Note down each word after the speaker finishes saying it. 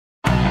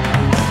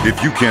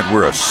If you can't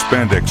wear a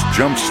spandex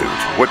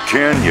jumpsuit, what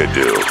can you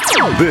do?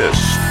 This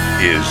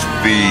is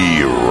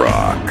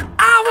V-Rock.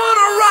 I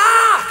wanna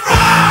rock!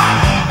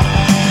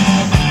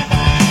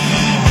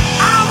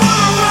 I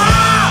wanna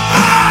rock!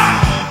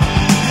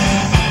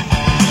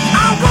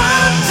 I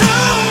want to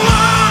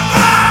rock!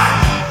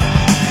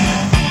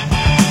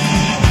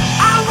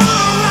 I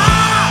wanna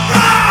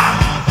rock!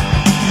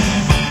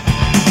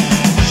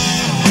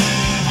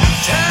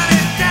 Turn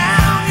it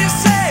down, you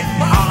say,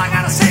 but all I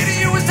gotta say to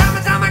you is time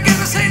and time again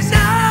to say no!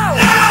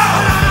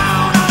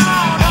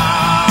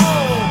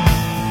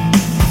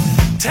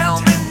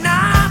 Tell me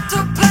not to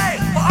play,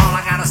 but all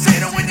I gotta say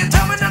to when you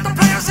tell me not to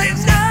play, I say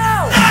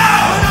no!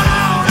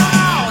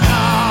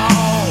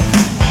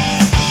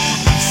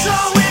 So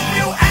if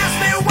you ask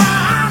me why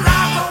I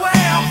like the way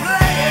I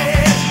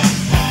play it,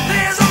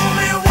 there's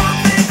only one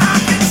thing I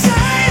can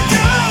say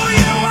to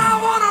you: I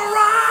wanna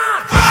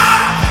rock!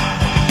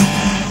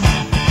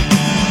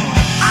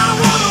 I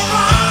wanna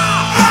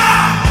rock!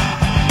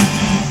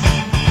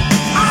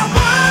 I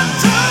want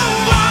to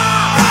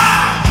rock!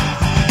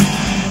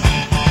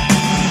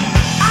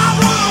 I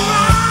wanna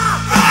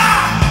rock!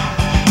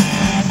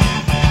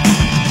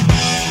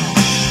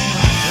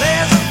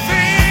 There's a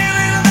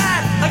feeling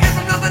that I get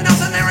from nothing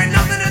else, and there ain't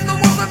nothing in the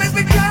world that makes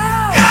me go.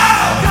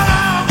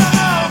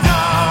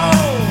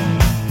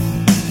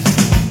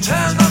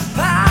 Turn the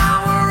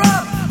power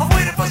up. I've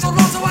waited for so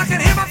long so I can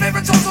hear my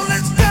favorite song, so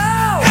let's go.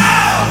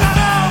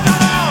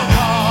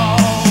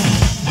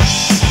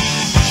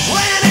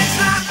 When it's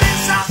like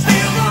this, I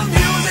feel the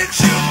music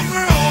shoot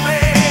through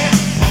me.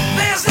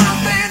 There's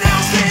nothing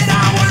else that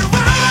I would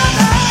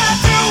rather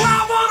do.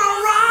 I wanna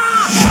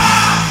rock.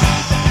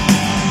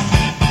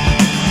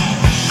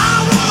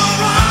 I wanna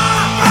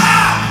rock.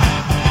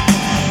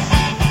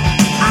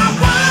 I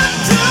want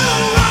to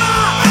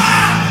rock.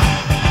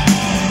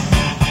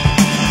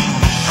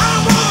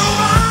 I wanna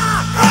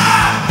rock.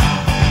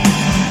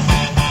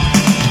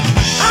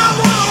 I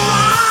wanna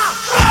rock.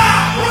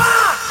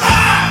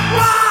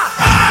 Rock.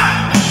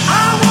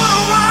 I wanna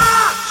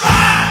rock.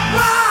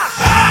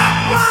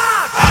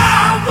 Rock.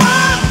 I want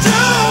to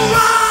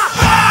rock.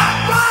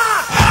 Rock.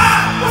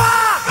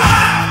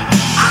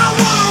 I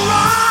wanna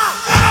rock. I wanna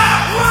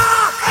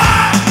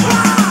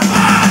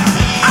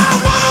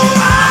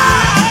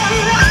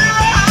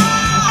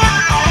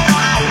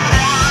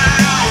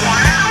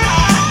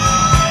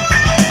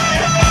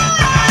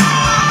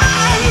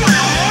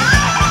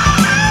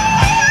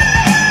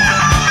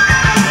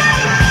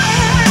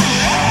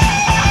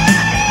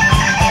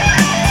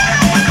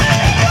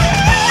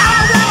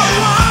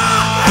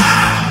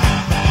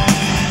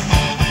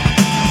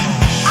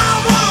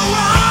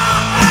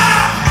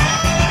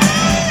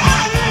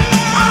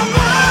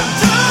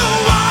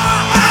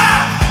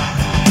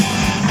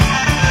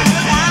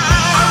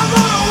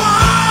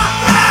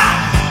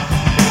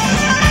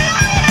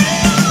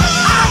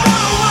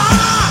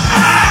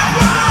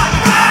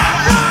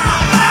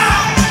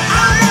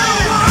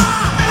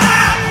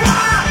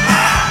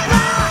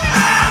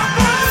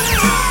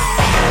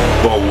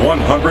The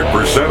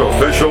 100%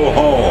 official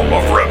home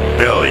of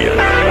rebellion.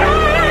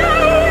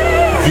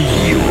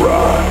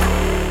 V-Rock.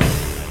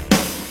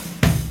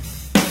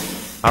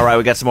 All right,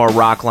 we got some more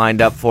rock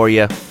lined up for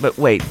you. But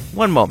wait,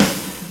 one moment.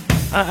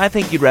 I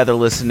think you'd rather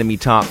listen to me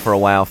talk for a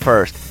while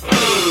first.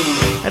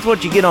 That's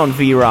what you get on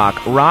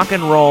V-Rock. Rock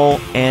and roll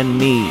and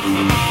me.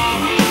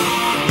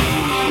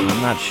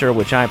 I'm not sure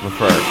which I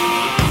prefer.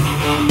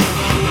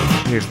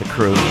 Here's the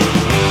crew.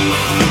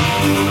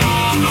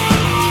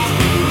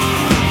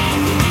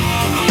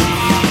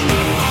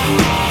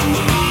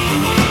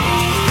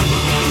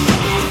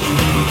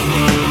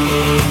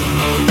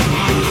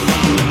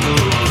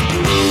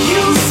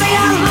 You say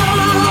our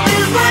love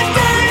is like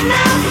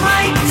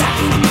dynamite.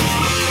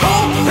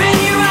 Open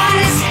your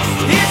eyes,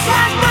 it's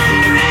like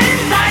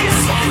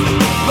paradise.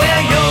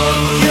 Where you're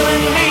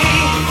killing me,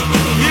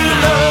 your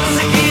love's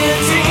a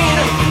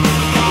guillotine.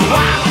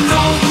 Why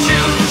don't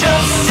you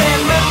just set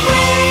me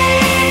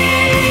free?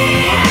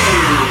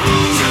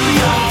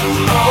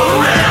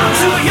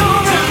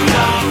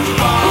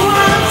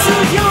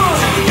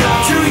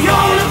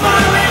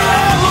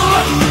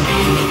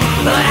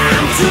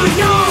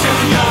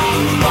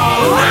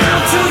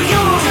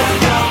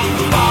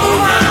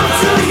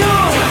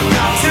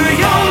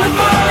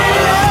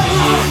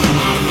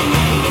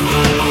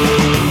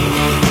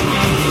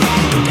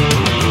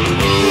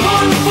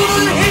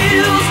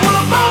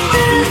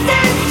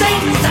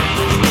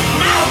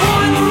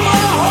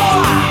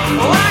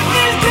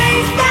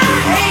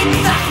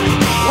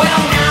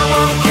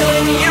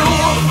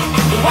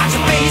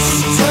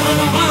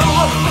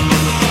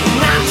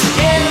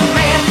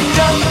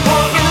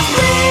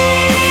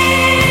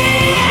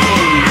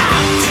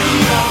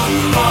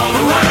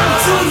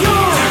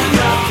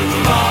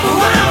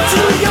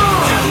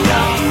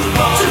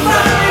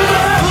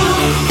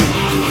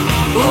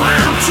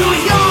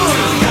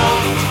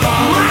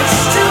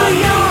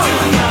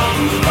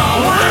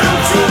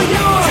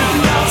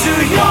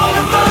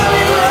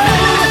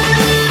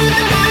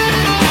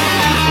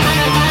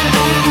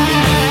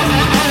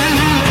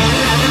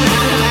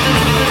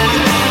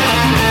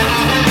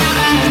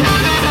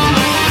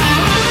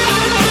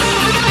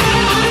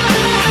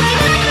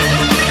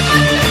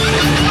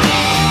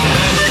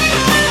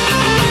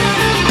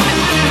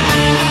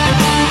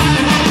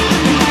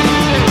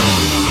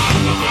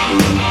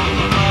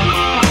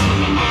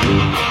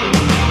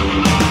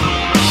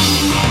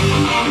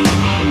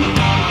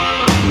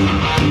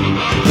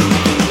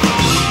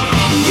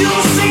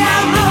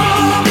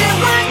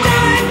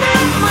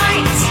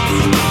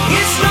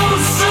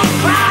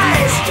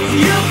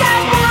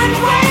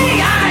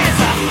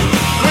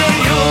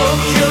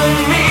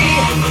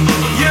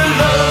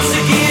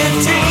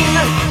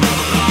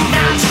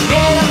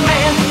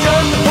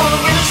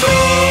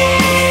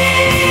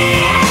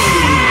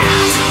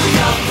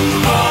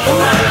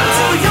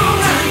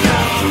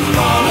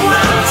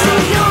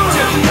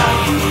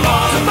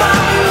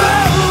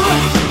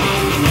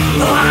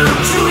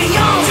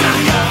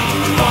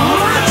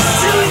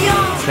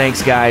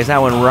 Thanks, guys. That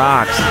one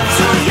rocks.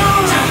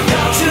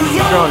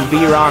 We're on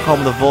V-Rock, home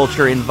of the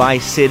Vulture in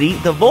Vice City.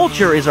 The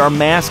Vulture is our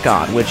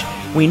mascot, which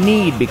we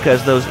need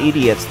because those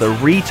idiots, the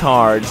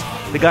retards,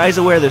 the guys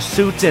that wear the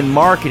suits in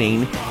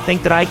marketing,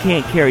 think that I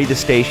can't carry the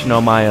station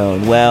on my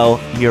own.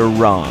 Well, you're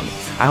wrong.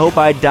 I hope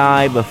I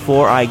die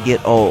before I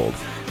get old.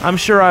 I'm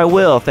sure I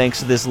will,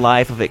 thanks to this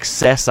life of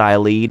excess I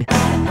lead.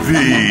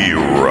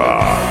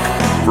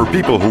 V-Rock. For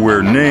people who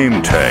wear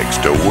name tags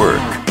to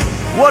work.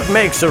 What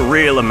makes a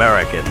real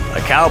American?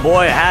 A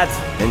cowboy hat,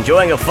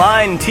 enjoying a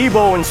fine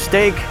T-bone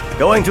steak,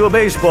 going to a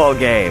baseball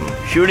game,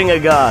 shooting a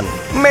gun.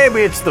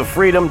 Maybe it's the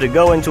freedom to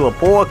go into a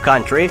poor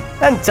country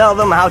and tell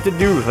them how to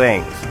do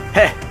things.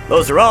 Heh,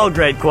 those are all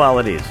great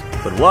qualities.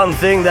 But one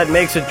thing that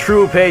makes a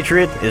true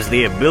patriot is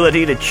the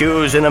ability to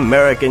choose an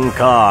American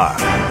car.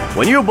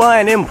 When you buy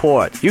an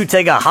import, you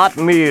take a hot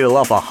meal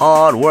off a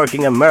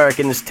hard-working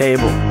American's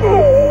table.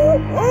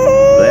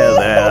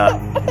 There.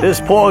 This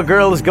poor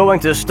girl is going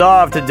to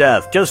starve to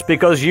death just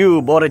because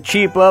you bought a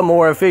cheaper,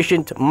 more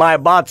efficient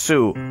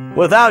Maibatsu.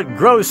 Without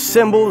gross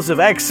symbols of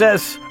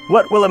excess,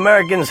 what will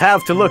Americans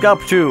have to look up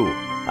to?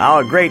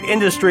 Our great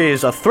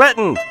industries are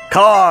threatened.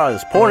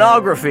 Cars,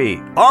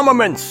 pornography,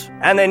 armaments,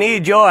 and they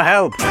need your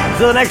help.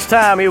 So the next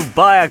time you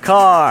buy a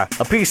car,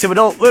 a piece of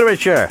adult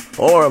literature,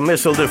 or a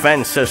missile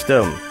defense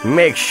system,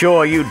 make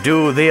sure you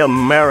do the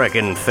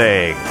American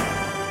thing.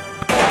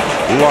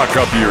 Lock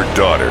up your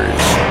daughters.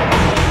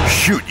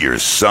 Shoot your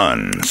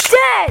sons.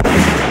 Dead!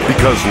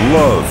 Because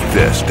Love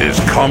Fist is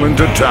coming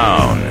to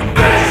town.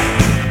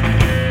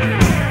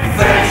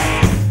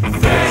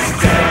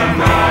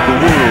 The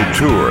world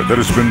tour that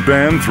has been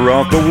banned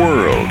throughout the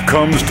world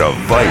comes to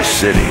Vice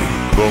City.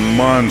 The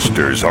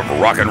monsters of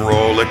rock and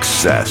roll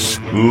excess.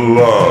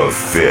 Love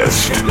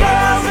Fist. Girls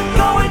are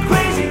going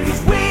crazy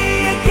 'cause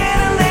we are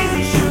getting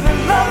lazy.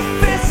 Shooting love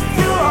fists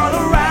all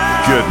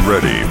around. Get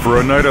ready for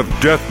a night of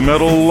death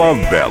metal love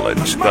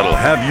ballads that'll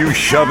have you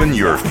shoving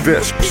your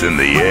fists in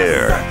the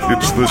air.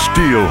 It's the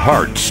Steel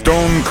Heart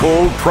Stone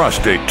Cold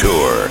Prostate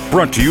Tour,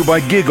 brought to you by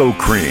Giggle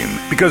Cream,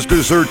 because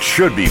dessert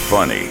should be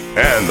funny,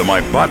 and the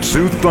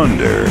Maibatsu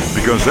Thunder,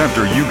 because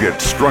after you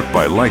get struck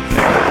by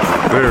lightning,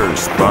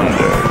 there's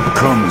thunder.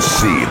 Come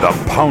see the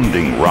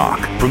pounding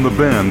rock from the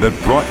band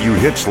that brought you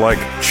hits like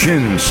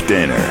Chin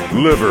Stainer,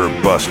 Liver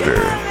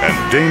Buster,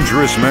 and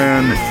Dangerous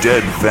Man,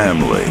 Dead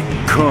Family.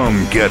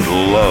 Come get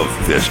love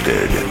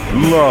fisted.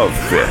 Love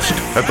Fist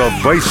at the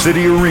Vice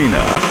City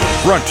Arena.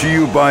 Brought to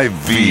you by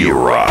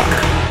V-Rock.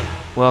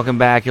 Welcome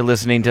back. You're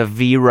listening to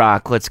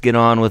V-Rock. Let's get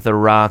on with the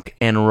rock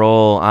and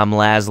roll. I'm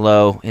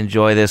Laszlo.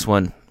 Enjoy this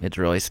one. It's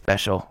really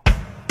special.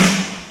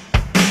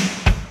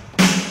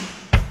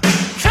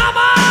 Come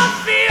on,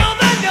 feel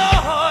the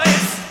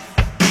noise.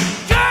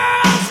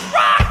 Girls,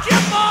 rock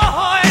your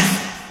boys.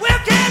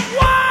 We'll get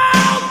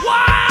wild,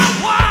 wild,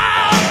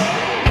 wild.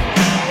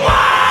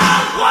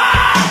 Wild,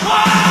 wild,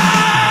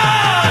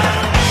 wild.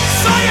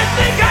 So you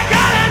think I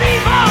got an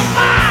evil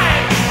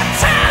mind? I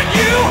tell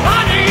you,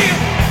 honey,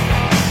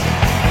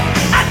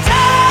 I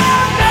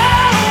don't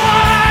know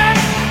why.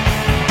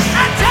 I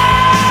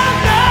don't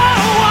know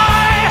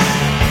why.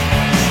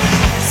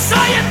 So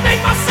you think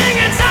my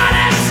singing's out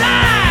of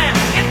time?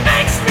 It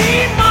makes me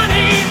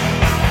money.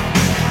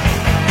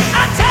 I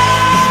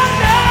don't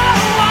know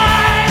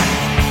why.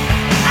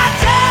 I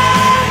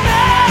don't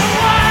know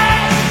why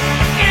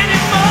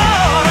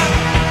anymore.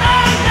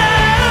 Oh no.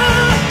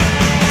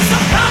 So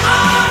come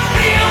on,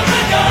 feel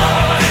the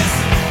noise.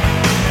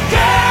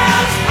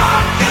 Girls,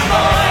 rock your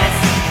boys.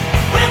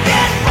 We'll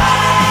get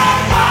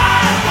wild,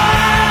 wild,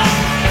 wild.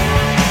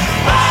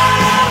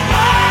 Wild,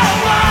 wild,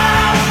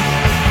 wild.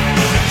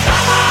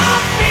 Come on,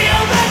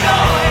 feel the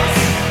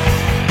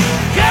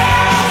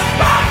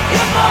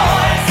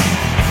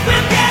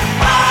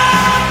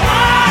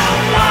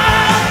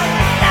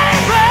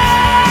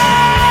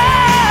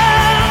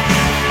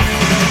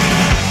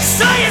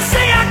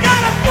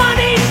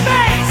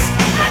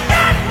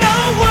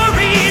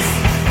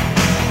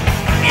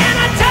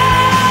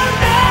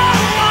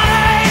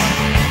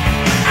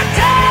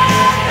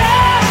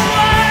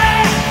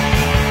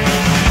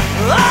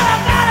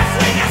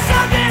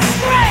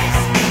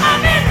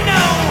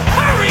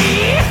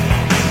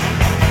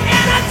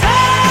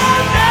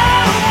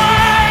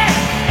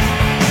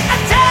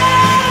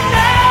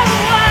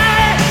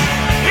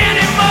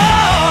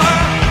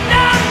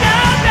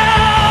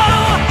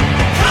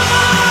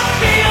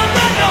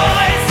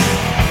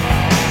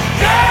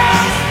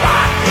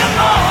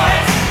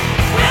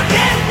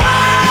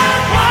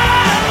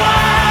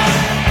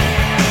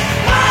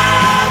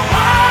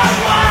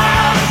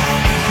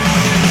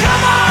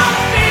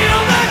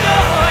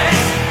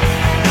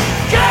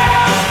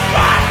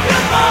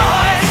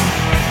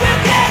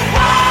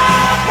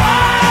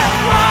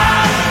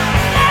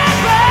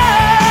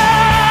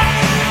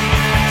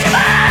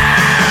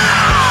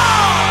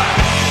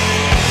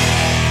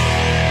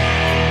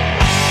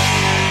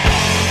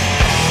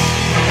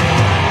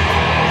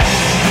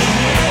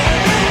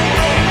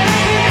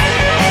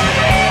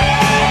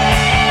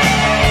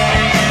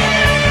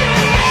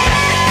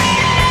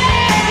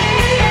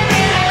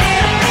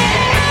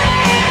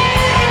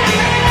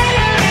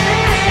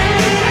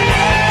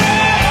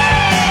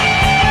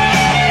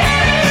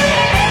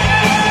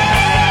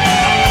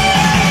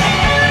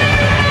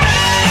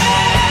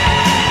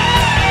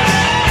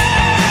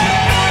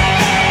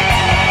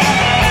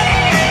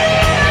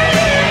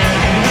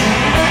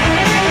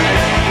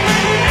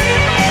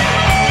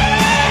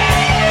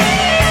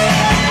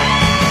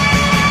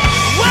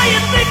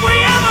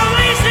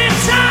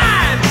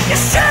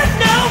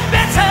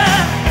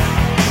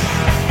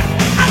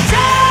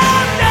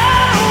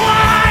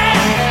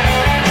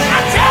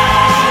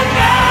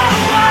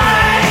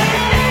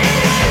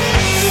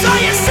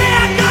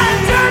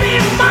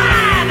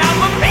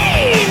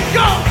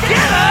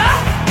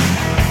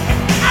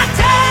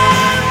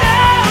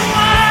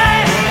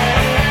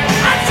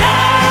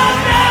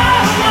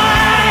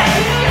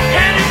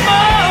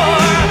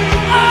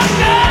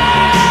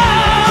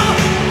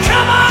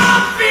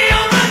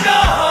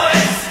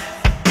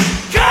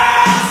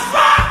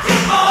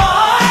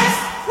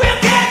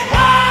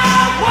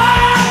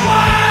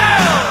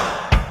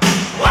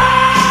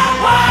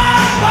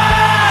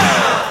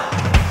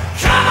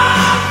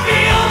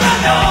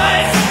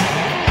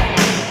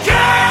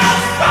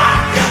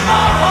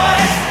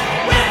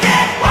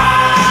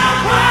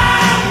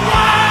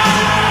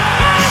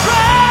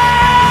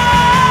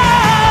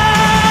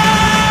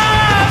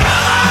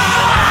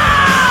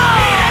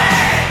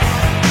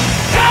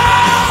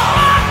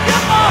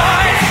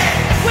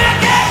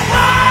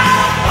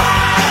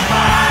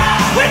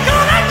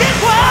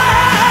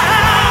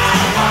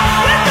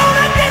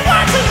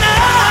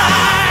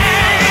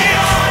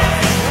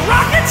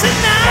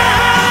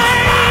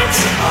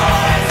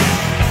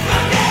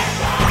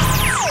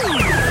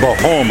the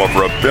home of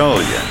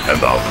rebellion and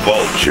the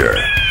vulture.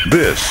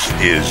 This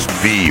is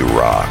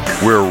V-Rock,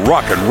 where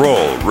rock and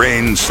roll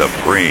reigns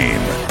supreme.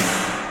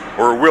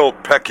 Or we'll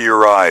peck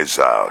your eyes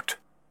out.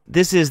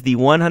 This is the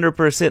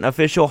 100%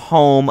 official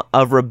home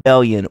of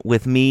rebellion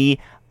with me,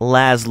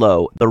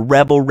 Laszlo, the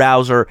rebel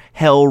rouser,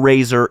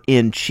 hellraiser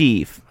in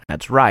chief.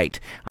 That's right.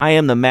 I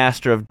am the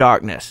master of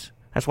darkness.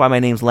 That's why my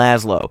name's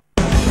Laszlo.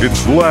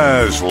 It's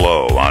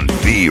Laszlo on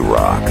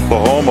V-Rock, the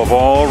home of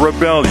all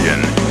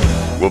rebellion.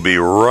 We'll be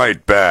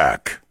right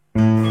back.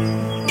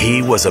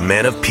 He was a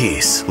man of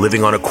peace,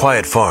 living on a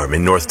quiet farm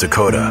in North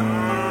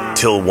Dakota.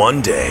 Till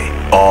one day,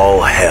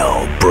 all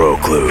hell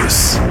broke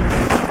loose.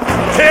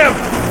 Tim,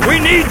 we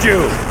need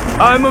you!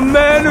 I'm a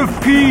man of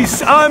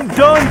peace. I'm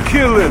done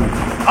killing.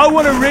 I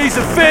want to raise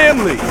a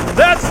family.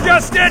 That's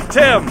just it,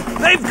 Tim.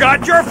 They've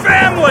got your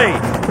family.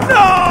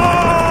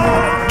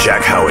 No!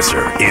 Jack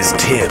Howitzer is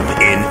Tim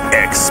in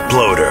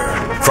Exploder.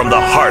 From the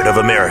heart of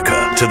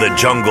America to the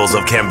jungles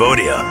of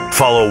Cambodia,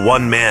 follow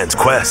one man's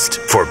quest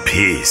for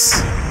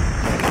peace.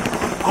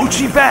 Ho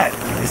Chi Bat,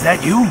 is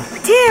that you?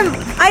 Tim,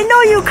 I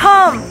know you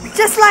come.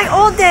 Just like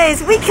old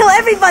days, we kill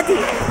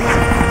everybody.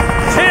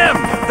 Tim,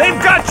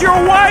 they've got your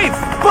wife,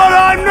 but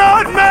I'm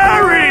not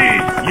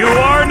married. You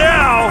are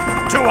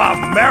now to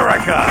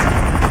America.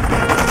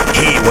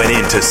 He went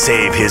in to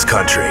save his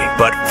country,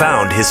 but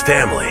found his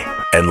family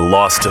and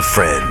lost a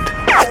friend.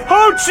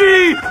 Ho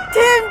Chi!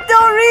 Tim,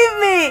 don't leave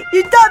me.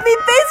 You taught me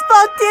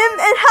baseball, Tim,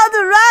 and how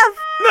to rap.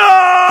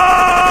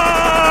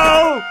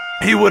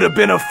 No! He would have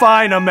been a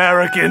fine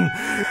American.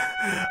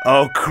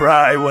 I'll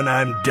cry when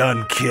I'm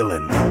done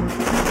killing.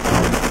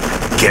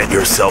 Get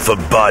yourself a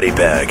body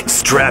bag,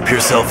 strap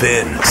yourself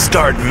in,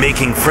 start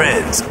making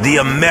friends the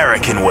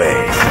American way.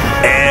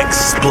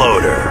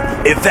 Exploder.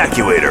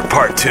 Evacuator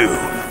Part 2.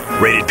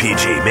 Rated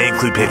PG. May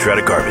include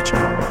patriotic garbage.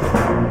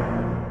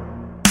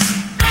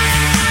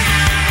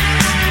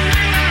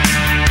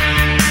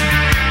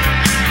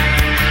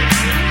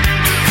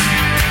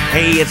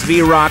 Hey, it's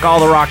V-Rock,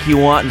 all the rock you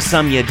want and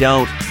some you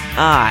don't.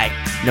 I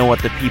know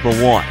what the people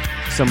want.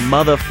 Some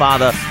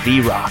mother-father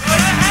V-Rock.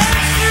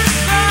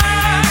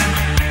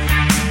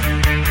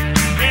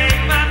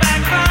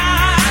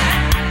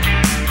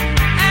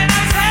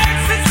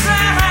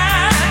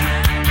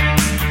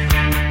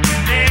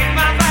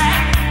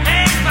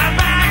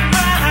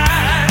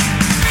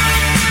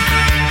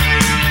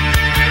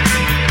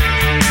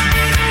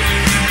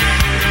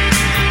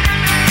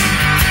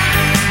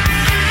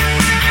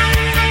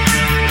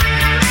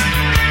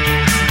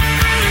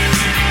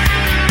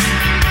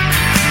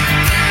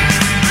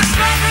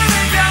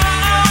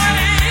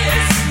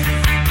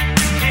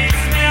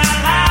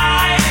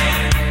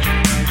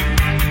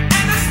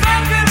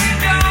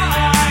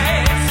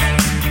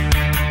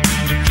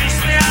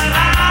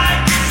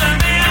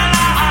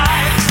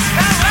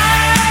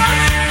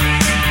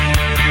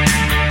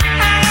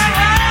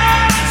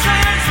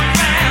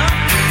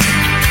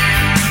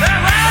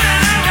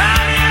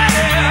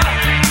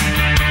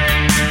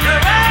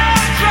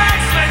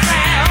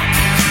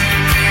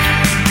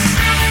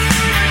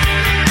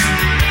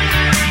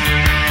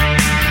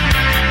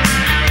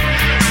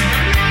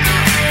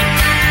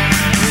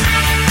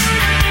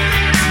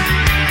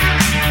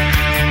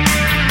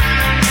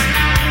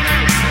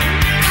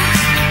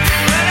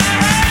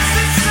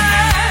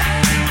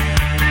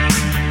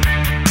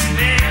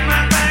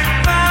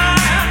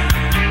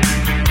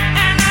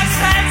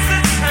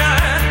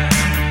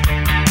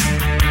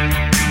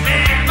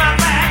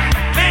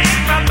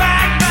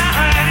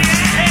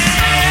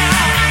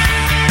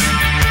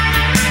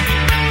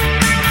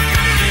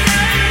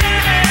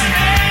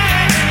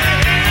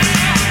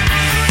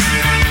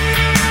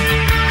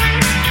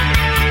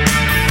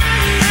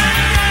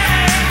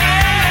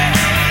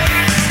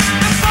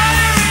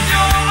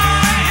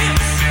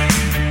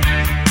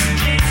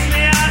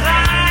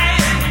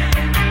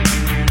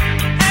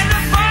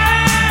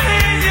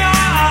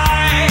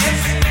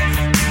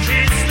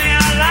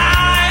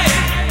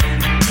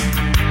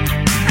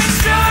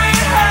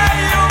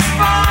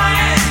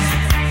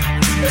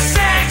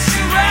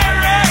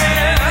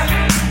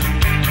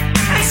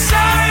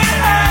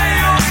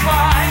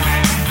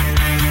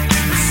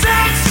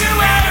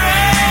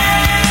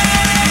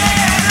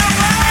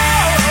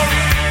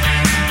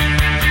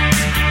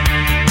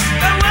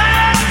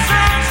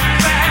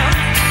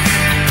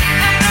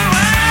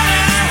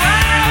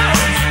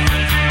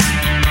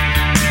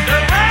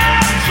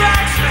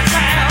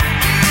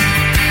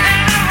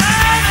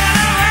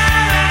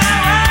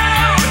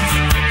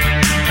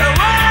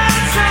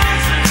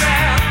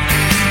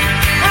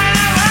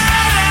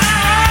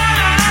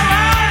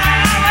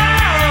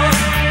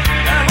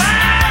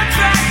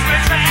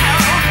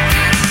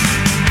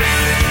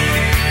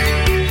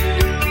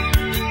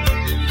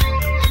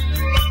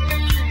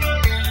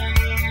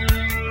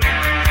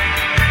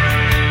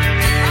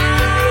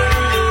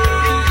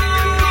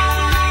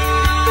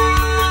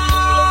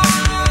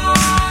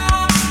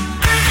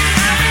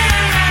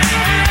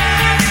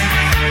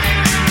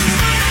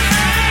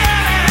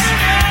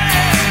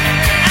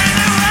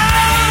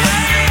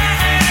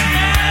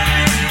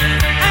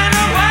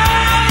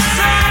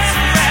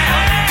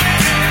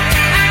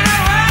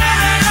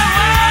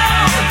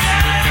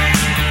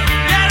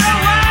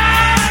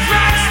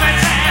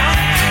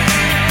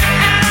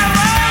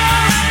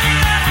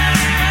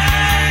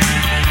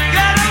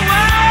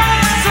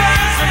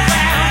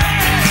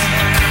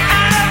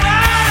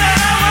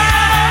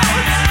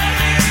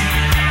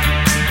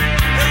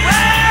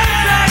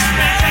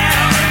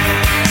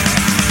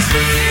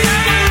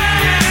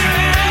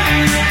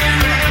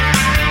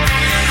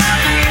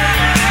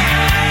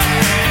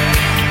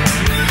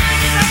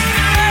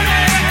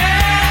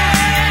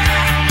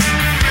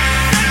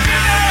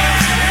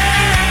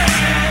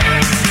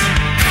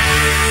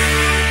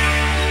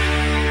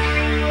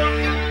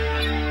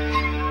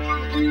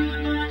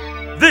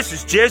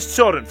 this is Jez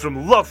Torrent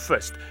from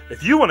Lovefest.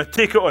 If you want to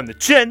take it on the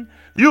chin,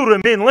 you'll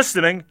remain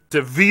listening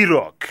to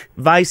V-Rock.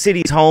 Vice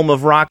City's home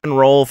of rock and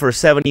roll for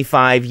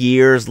 75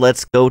 years.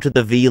 Let's go to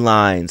the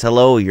V-Lines.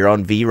 Hello, you're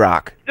on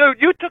V-Rock. Dude,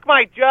 you took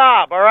my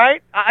job, all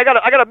right? I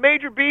got a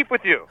major beef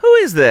with you. Who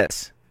is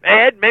this?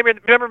 Ed, maybe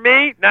remember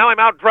me? Now I'm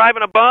out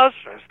driving a bus,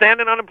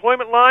 standing on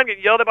unemployment line,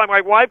 getting yelled at by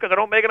my wife because I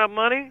don't make enough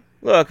money.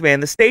 Look, man,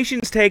 the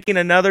station's taking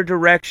another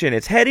direction.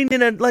 It's heading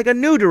in a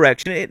new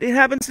direction. It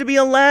happens to be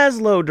a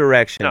Laszlo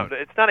direction. No,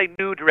 it's not a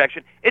new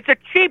direction. It's a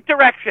cheap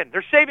direction.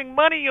 They're saving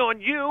money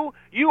on you.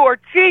 You are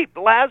cheap.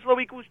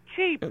 Laszlo equals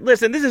cheap.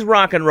 Listen, this is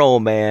rock and roll,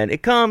 man.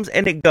 It comes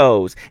and it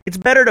goes. It's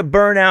better to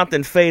burn out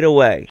than fade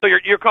away. So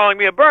you're calling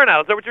me a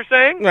burnout, is that what you're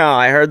saying? Well,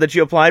 I heard that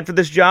you applied for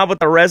this job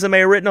with a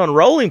resume written on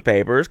rolling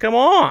papers. Come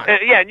on.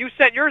 Yeah, and you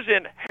sent yours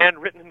in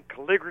handwritten in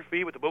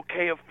calligraphy with a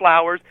bouquet of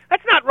flowers.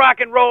 That's not rock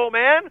and roll,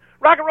 man.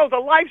 Rock and roll's a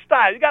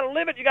lifestyle. You got to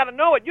live it. You got to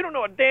know it. You don't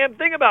know a damn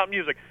thing about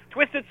music.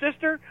 Twisted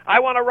Sister, I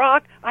Want to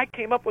Rock. I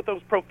came up with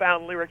those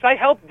profound lyrics. I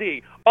helped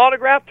Dee.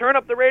 Autograph, Turn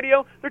Up the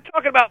Radio. They're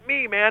talking about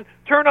me, man.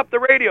 Turn up the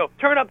radio.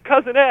 Turn up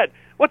Cousin Ed.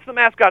 What's the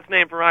mascot's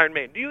name for Iron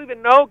Maiden? Do you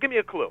even know? Give me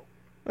a clue.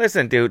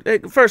 Listen,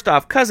 dude, first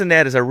off, Cousin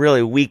Ed is a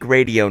really weak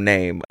radio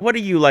name. What are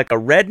you, like a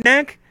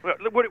redneck?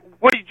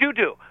 What did you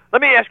do?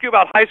 Let me ask you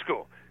about high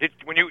school.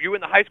 When you were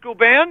in the high school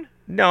band?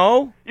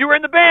 No. You were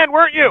in the band,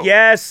 weren't you?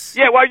 Yes.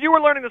 Yeah, while you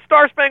were learning the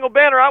Star Spangled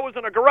Banner, I was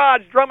in a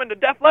garage drumming to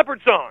Def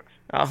Leppard songs.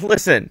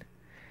 Listen,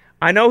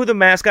 I know who the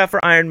mascot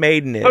for Iron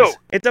Maiden is. Who?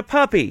 It's a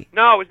puppy.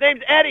 No, his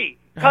name's Eddie.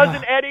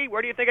 Cousin Eddie.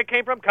 Where do you think it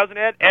came from? Cousin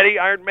Ed, Eddie,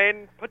 Iron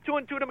Maiden. Put two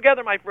and two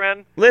together, my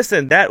friend.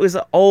 Listen, that was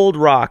old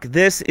rock.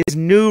 This is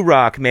new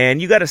rock,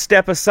 man. You got to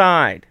step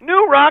aside.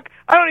 New rock?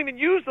 I don't even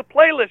use the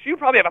playlist. You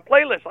probably have a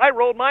playlist. I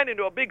rolled mine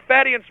into a big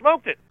fatty and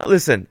smoked it.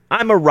 Listen,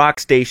 I'm a rock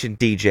station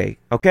DJ,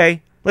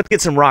 okay? Let's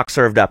get some rock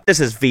served up. This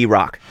is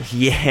V-Rock.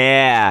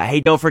 Yeah. Hey,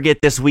 don't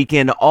forget this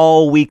weekend,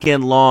 all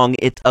weekend long,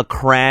 it's a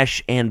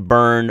crash and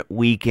burn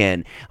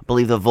weekend. I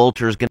believe the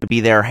Vulture is going to be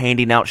there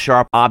handing out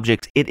sharp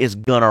objects. It is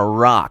going to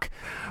rock.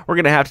 We're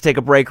going to have to take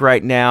a break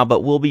right now,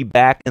 but we'll be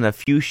back in a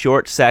few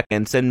short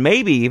seconds and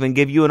maybe even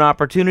give you an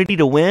opportunity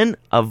to win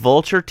a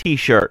Vulture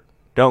t-shirt.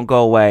 Don't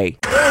go away.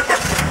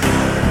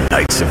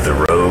 Knights of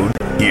the road,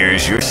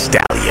 here's your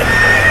stallion.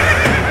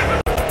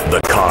 The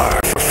car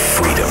for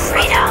freedom.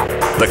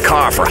 The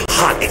car for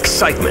hot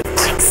excitement.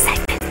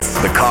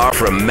 The car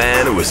for a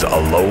man who is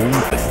alone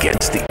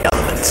against the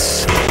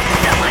elements.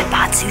 The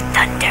Maibatsu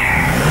Thunder.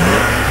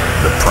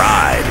 The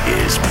pride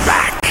is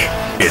back.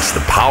 It's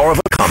the power of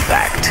a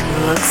compact.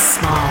 Looks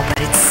small,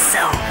 but it's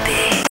so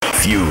big.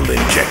 Fuel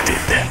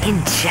injected.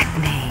 Inject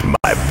me.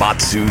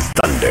 Maibatsu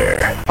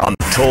Thunder. On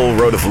the toll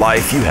road of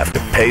life, you have to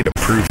pay to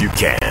prove you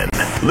can.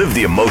 Live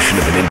the emotion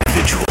of an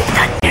individual.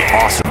 The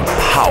awesome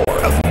power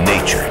of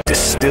nature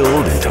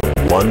distilled into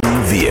one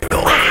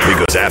vehicle.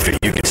 Because after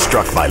you get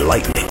struck by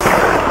lightning,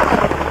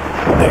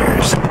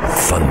 there's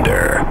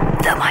thunder.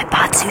 The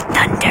Maibatsu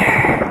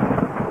Thunder.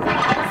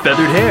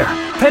 Feathered hair,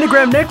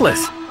 pentagram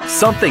necklace.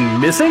 Something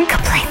missing?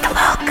 Complete the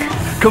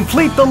look.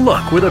 Complete the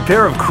look with a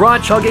pair of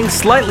crotch-hugging,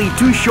 slightly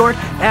too short,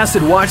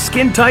 acid-wash,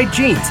 skin-tight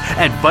jeans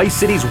at Vice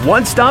City's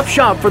one-stop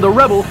shop for the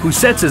rebel who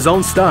sets his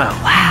own style.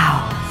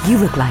 Wow, you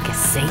look like a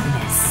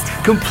Satanist.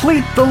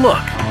 Complete the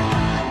look.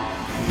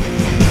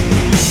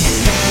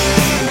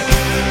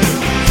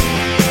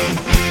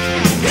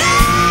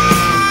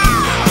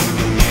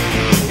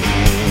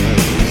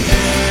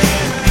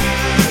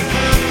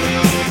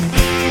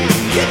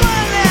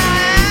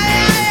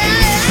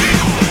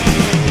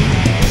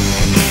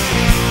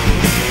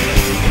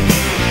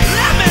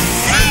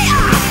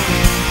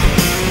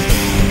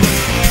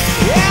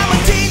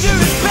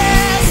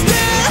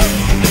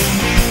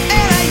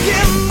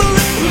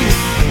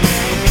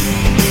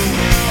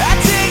 I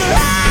take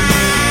life.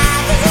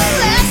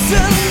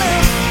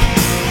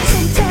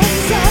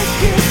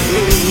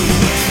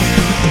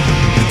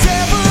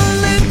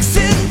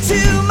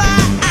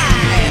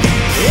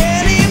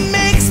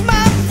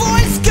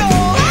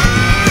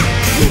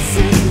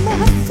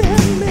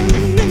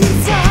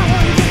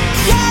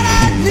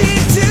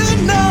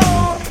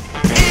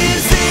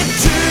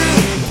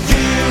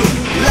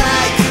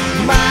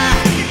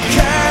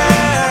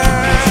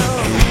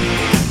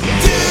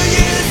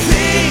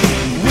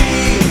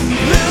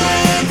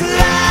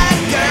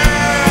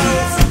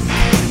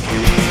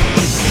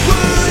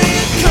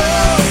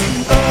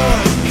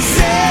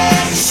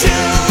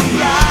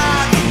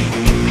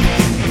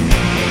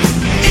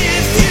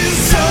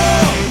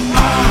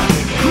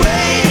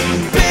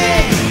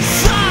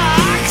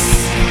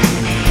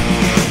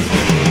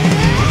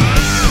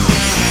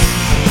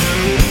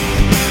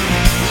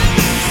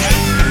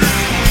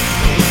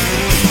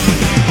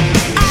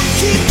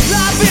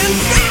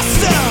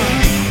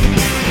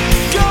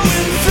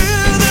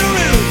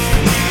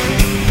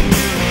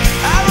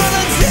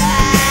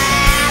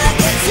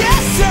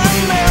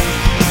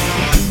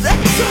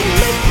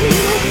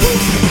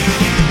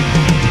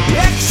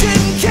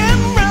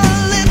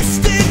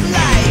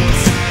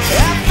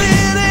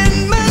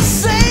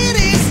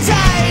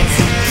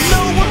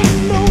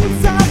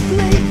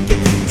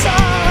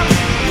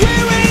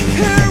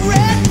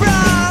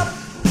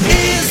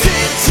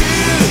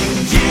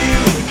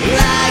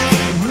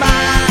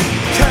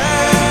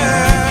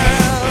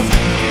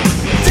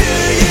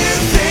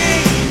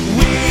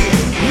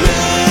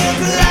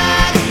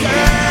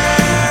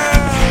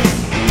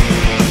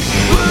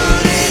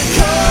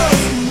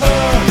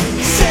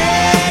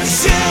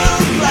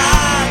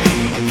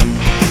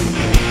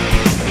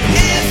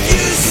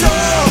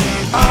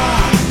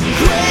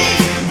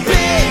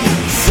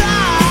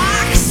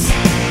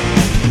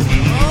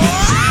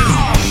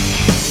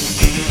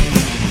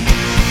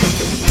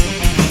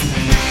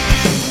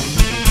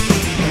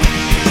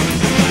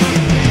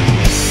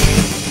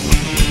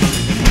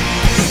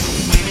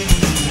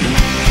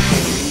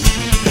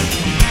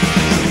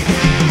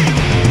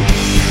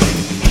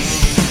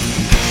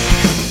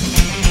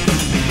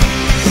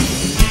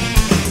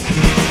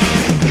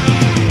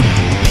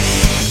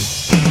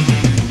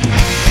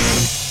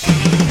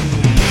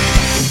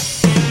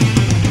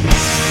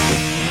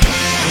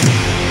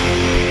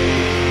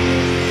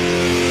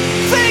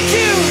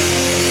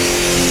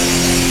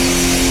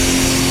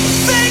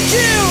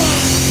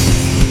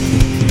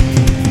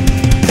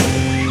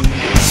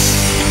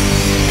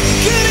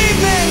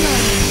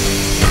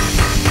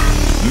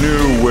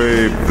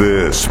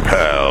 this,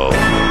 pal.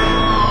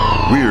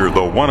 We're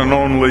the one and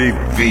only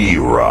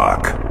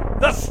V-Rock.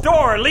 The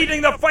store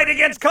leading the fight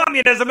against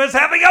communism is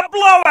having a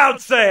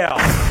blowout sale!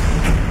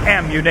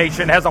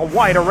 Ammunition has a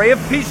wide array of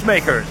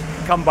peacemakers.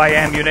 Come by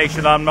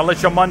Ammunition on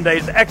Militia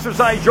Mondays,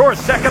 exercise your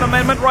Second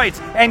Amendment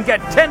rights, and get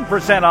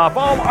 10% off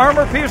all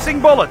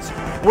armor-piercing bullets.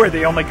 We're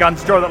the only gun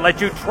store that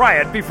lets you try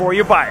it before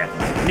you buy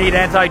it. Need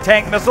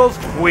anti-tank missiles?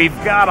 We've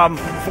got them.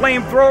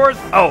 Flamethrowers?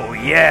 Oh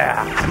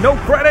yeah. No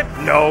credit?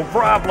 No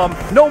problem.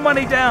 No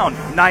money down.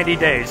 90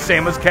 days,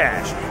 same as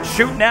cash.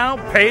 Shoot now,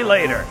 pay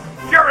later.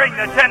 During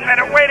the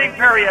 10-minute waiting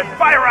period,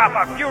 fire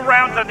off a few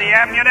rounds at the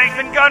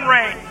Ammunition gun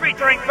range,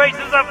 featuring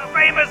faces of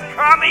famous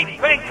commie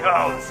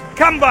pinkos.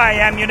 Come by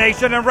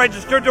Ammunition and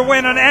register to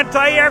win an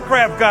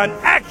anti-aircraft gun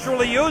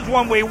actually used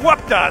when we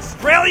whooped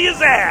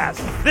Australia's ass.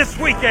 This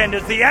weekend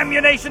is the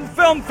Ammunition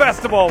Film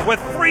Festival with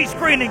free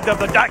screenings of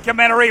the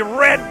documentary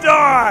Red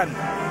Dawn.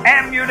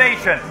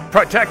 Ammunition,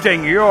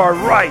 protecting your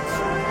rights.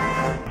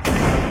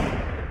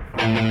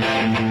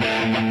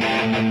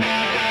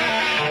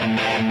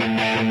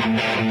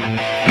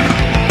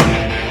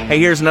 Hey,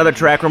 here's another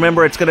track.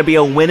 Remember, it's going to be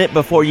a win it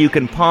before you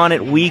can pawn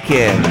it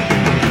weekend.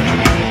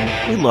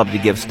 We love to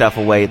give stuff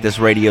away at this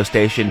radio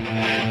station,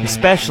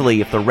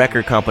 especially if the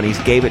record companies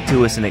gave it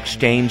to us in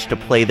exchange to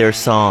play their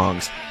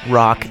songs.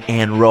 Rock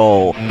and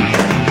roll.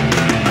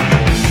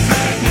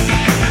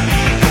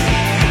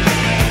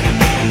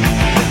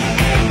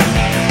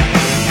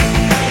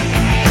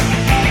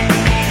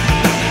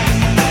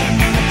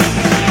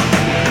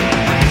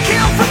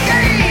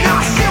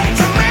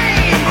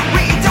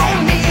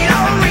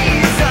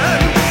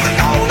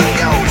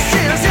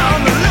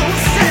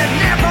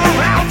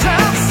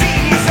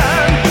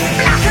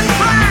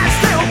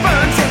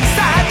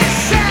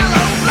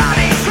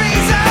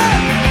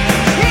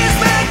 Here's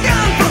my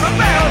gun for the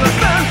barrel of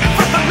fun,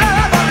 for the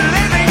love of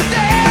living.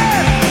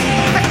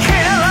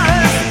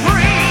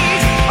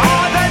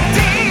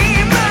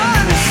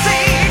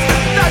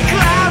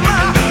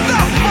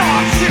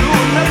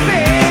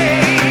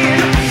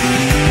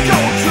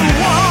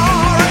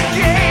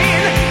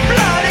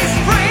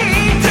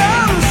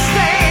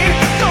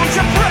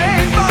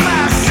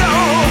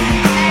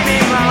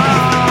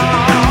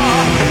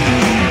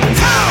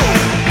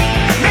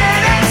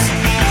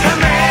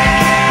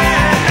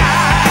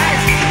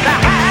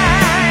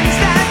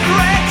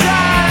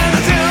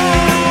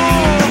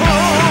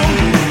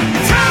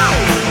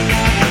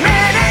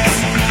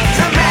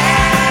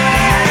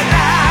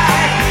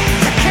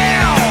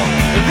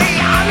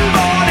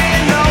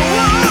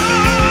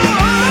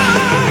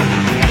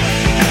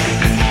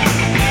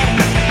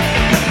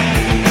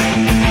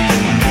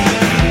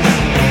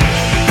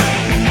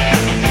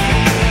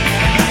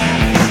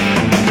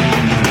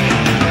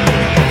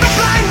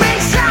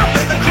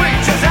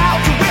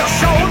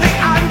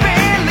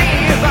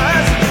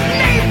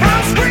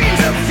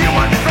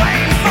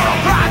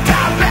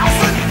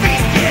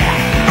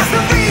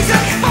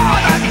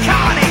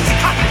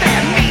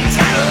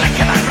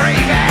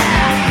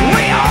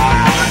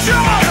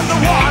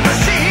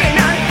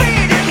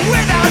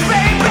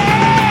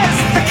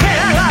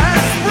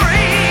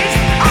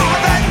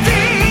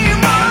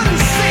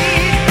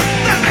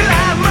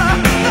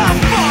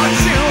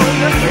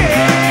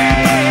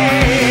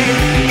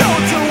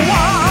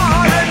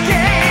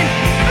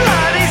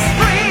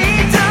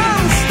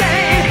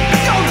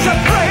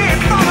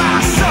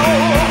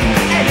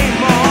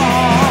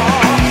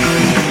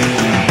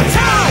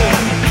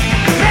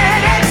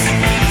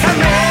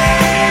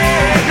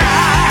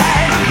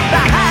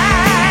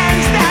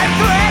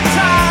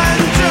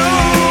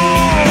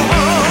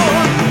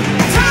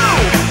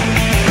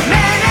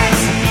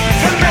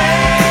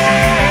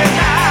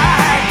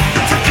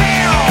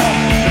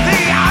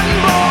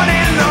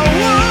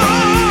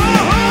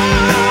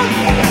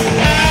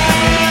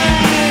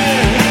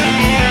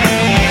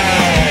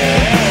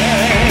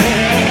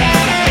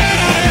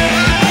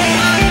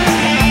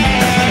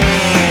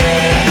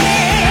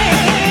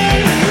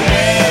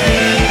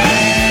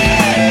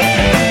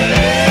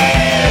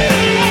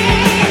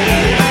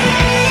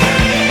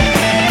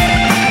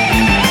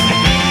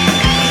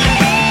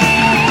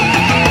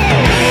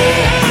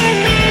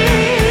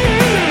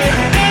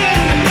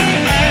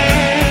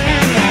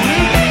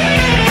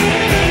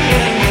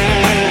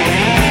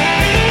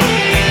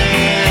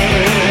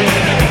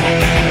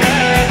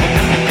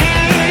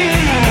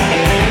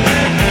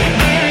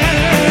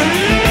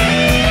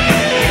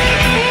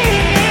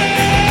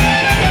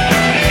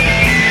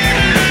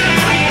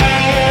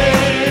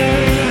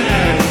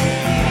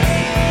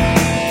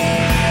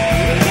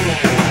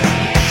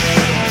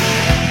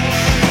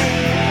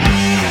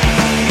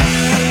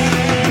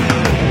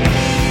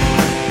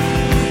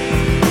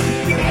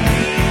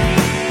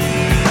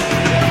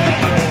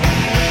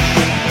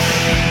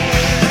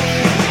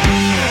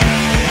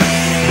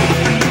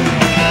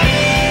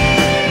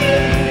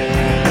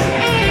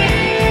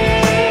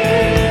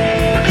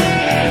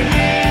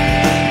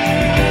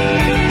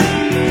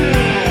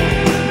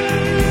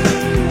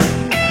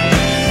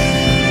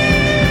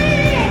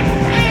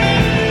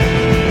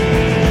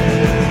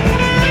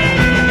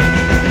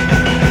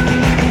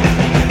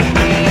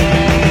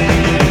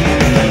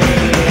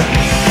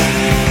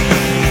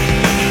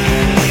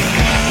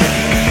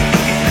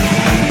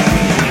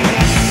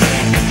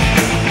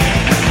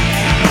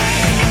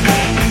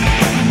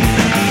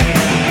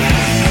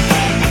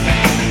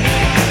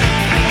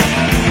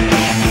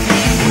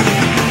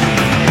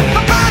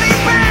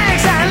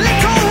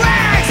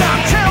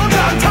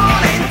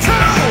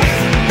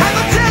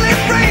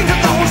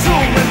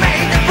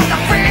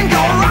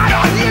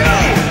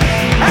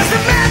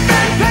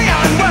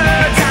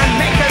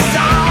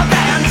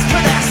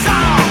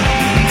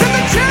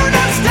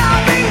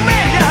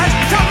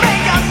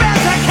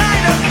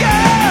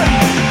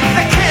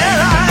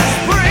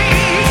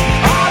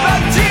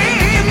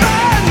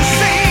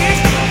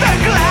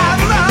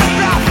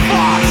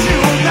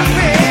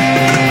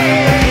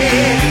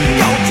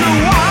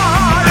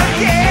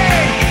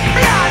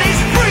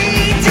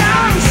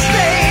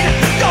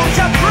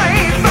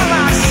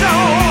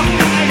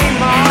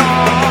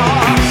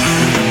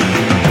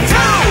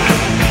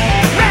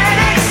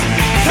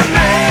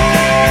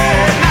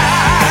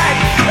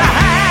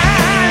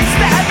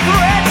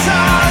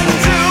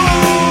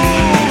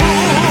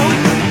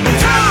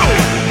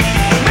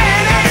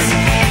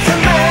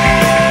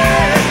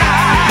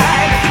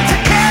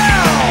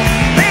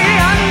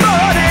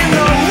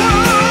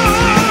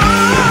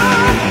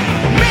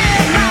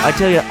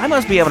 tell you, I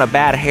must be having a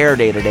bad hair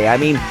day today. I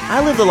mean,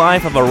 I live the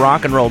life of a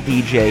rock and roll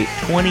DJ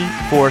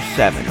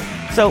 24/7.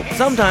 So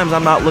sometimes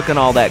I'm not looking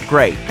all that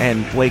great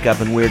and wake up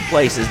in weird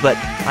places, but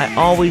I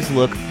always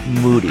look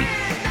moody.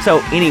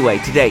 So anyway,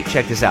 today,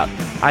 check this out.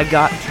 I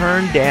got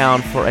turned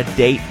down for a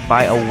date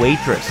by a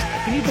waitress.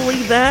 Can you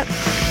believe that?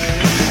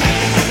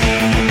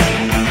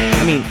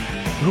 I mean,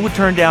 who would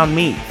turn down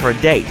me for a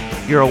date?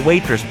 You're a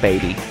waitress,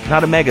 baby,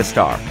 not a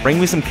megastar. Bring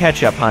me some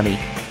ketchup, honey.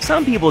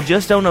 Some people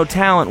just don't know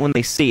talent when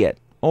they see it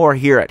or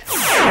hear it.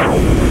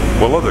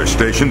 Well, other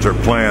stations are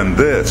playing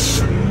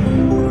this.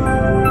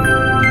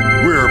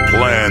 We're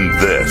playing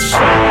this.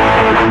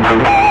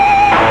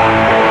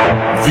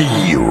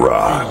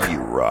 V-Rock.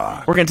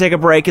 We're going to take a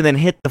break and then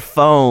hit the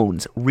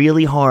phones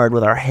really hard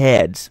with our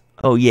heads.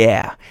 Oh,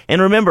 yeah.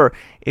 And remember,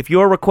 if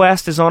your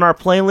request is on our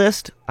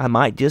playlist, I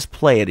might just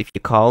play it if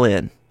you call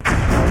in.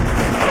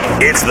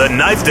 It's the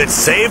knife that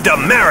saved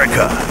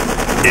America.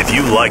 If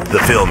you liked the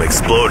film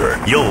Exploder,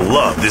 you'll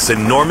love this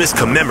enormous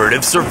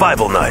commemorative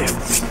survival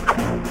knife.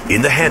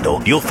 In the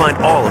handle, you'll find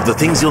all of the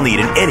things you'll need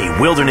in any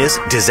wilderness,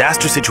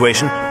 disaster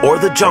situation, or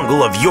the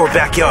jungle of your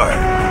backyard.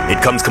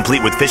 It comes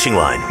complete with fishing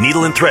line,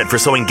 needle and thread for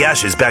sewing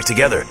gashes back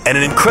together, and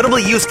an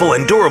incredibly useful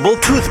and durable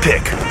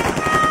toothpick.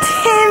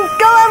 Tim,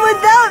 go on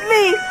without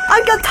me.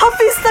 I got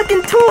toffee stuck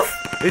in tooth.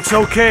 It's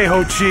okay,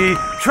 Ho-Chi.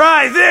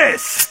 Try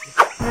this!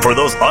 For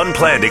those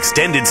unplanned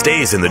extended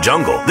stays in the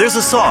jungle, there's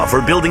a saw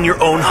for building your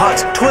own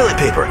hut, toilet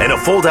paper, and a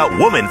fold-out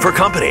woman for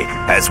company,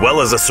 as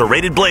well as a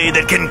serrated blade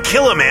that can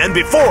kill a man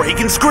before he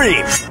can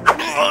scream.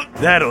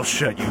 That'll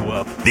shut you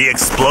up. The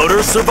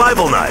Exploder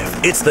Survival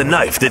Knife. It's the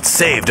knife that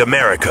saved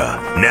America.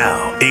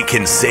 Now, it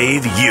can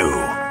save you.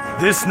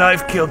 This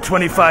knife killed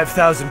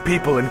 25,000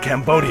 people in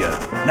Cambodia.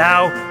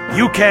 Now,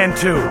 you can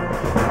too.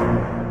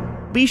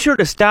 Be sure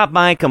to stop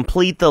by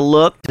Complete the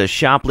Look to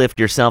shoplift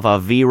yourself a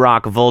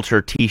V-Rock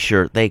Vulture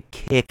t-shirt. They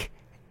kick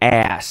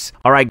ass.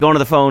 All right, going to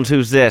the phones.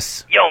 Who's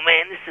this? Yo,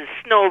 man, this is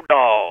Snow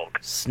Dog.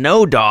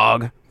 Snow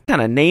Dog? What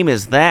kind of name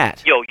is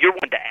that? Yo, you're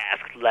one to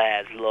ask,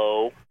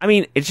 Laszlo. I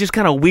mean, it's just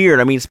kind of weird.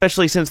 I mean,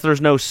 especially since there's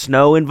no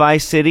snow in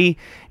Vice City.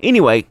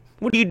 Anyway,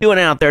 what are you doing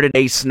out there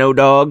today, Snow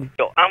Dog?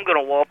 Yo, I'm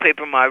gonna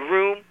wallpaper my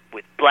room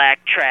with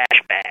black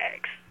trash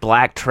bags.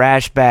 Black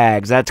trash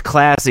bags. That's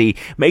classy.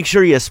 Make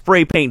sure you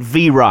spray paint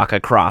V-Rock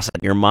across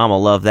it. Your mom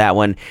will love that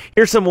one.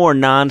 Here's some more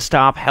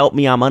non-stop Help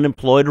Me I'm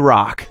Unemployed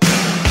rock.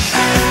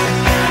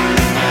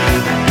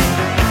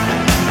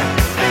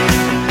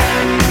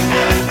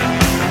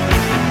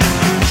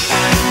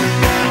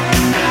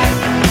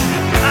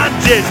 I'm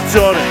just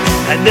on it,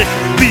 and this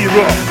is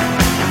V-Rock.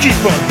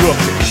 Keep on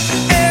rocking.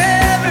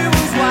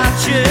 Everyone's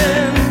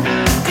watching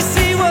to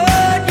see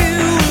what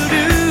you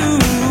do.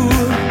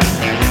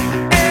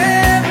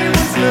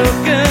 Everyone's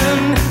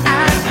looking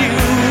at you.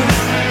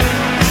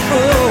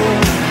 Oh,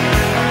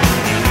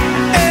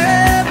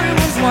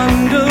 everyone's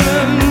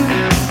wondering,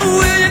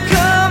 will you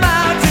come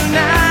out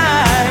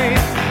tonight?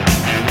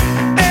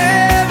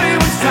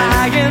 Everyone's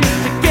trying to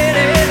get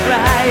it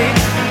right,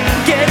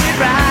 get it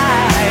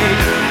right.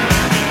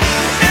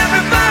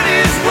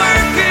 Everybody's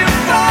working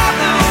for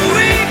the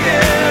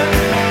weekend.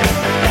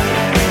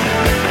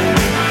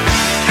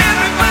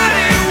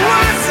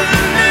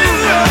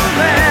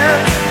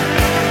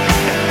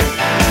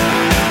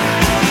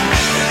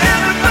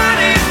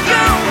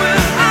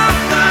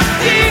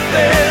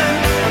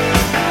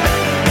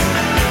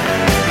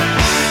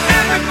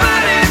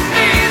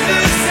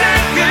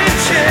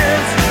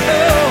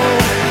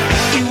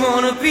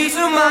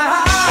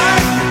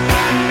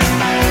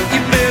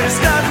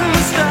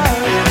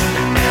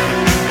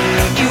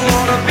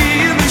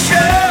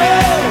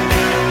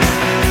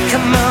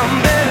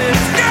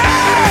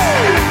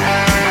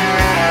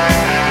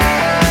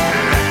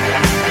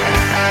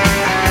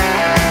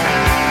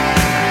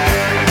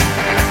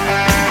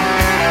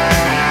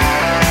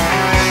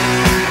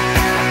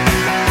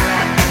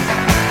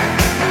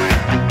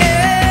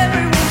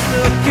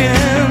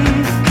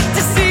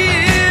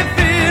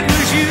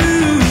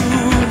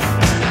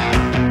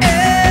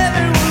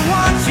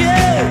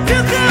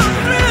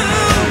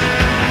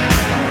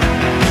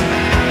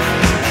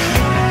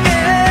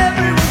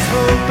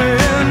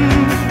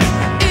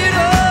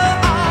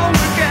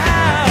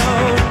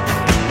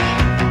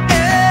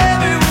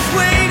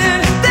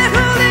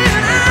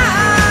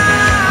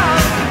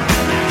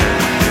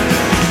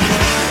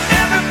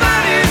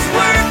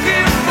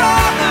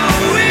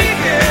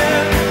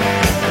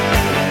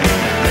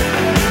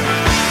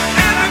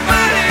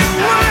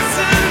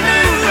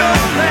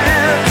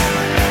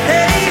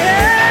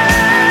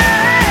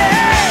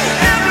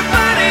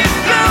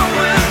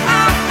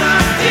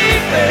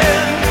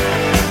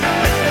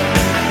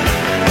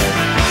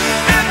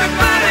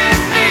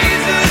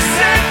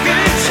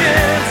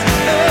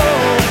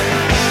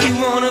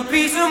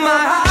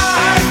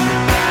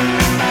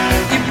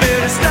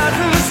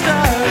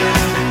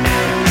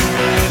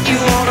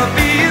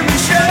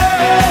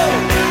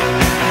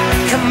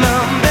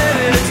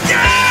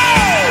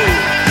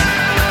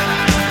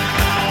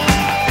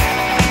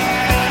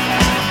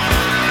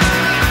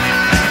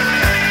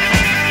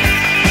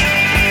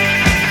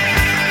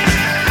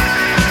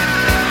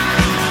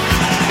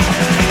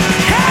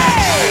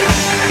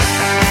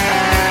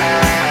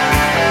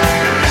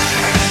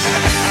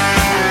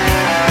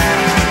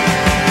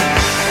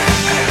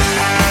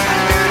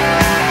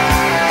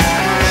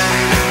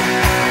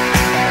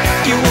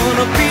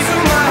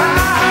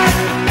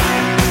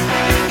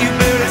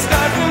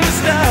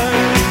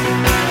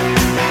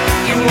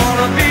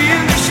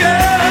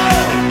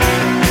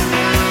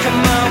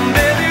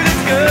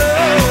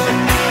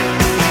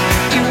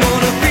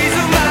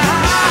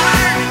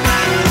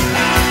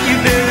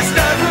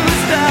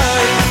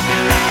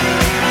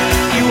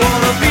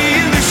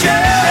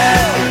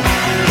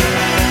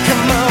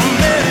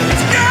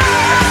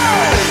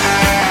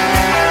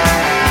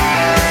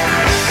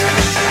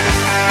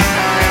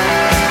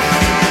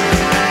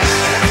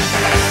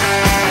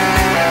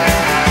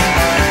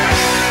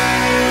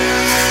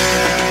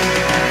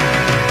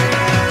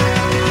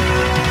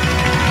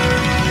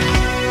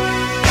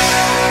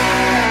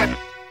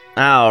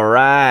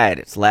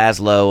 It's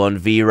Laszlo on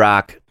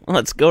V-Rock.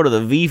 Let's go to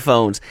the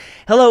V-phones.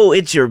 Hello,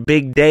 it's your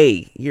big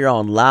day. You're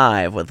on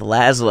Live with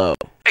Laszlo.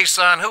 Hey,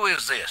 son, who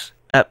is this?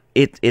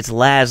 It's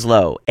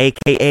Laszlo,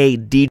 a.k.a.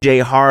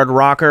 DJ Hard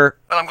Rocker.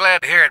 Well, I'm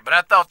glad to hear it, but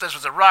I thought this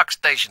was a rock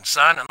station,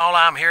 son, and all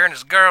I'm hearing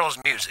is girls'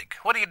 music.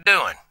 What are you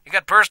doing? You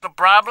got personal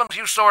problems?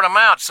 You sort 'em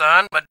out,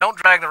 son, but don't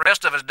drag the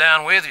rest of us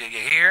down with you,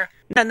 you hear?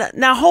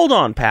 Now hold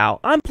on,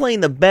 pal. I'm playing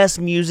the best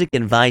music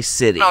in Vice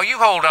City. No, you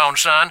hold on,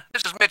 son.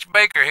 This is Mitch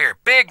Baker here,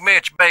 Big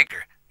Mitch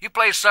Baker. You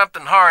play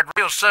something hard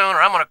real soon,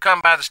 or I'm gonna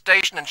come by the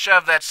station and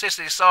shove that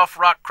sissy soft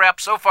rock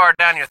crap so far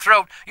down your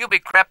throat, you'll be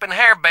crapping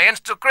hair bands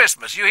till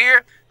Christmas, you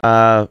hear?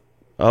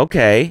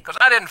 Okay. Because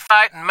I didn't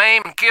fight and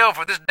maim and kill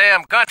for this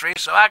damn country,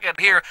 so I could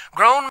hear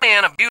grown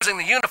men abusing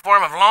the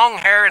uniform of long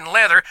hair and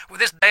leather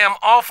with this damn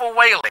awful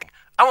wailing.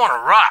 I want to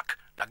rock.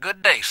 Now,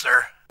 good day,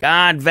 sir.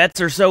 God,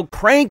 vets are so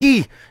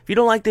cranky. If you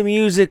don't like the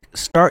music,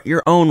 start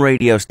your own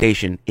radio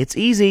station. It's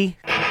easy.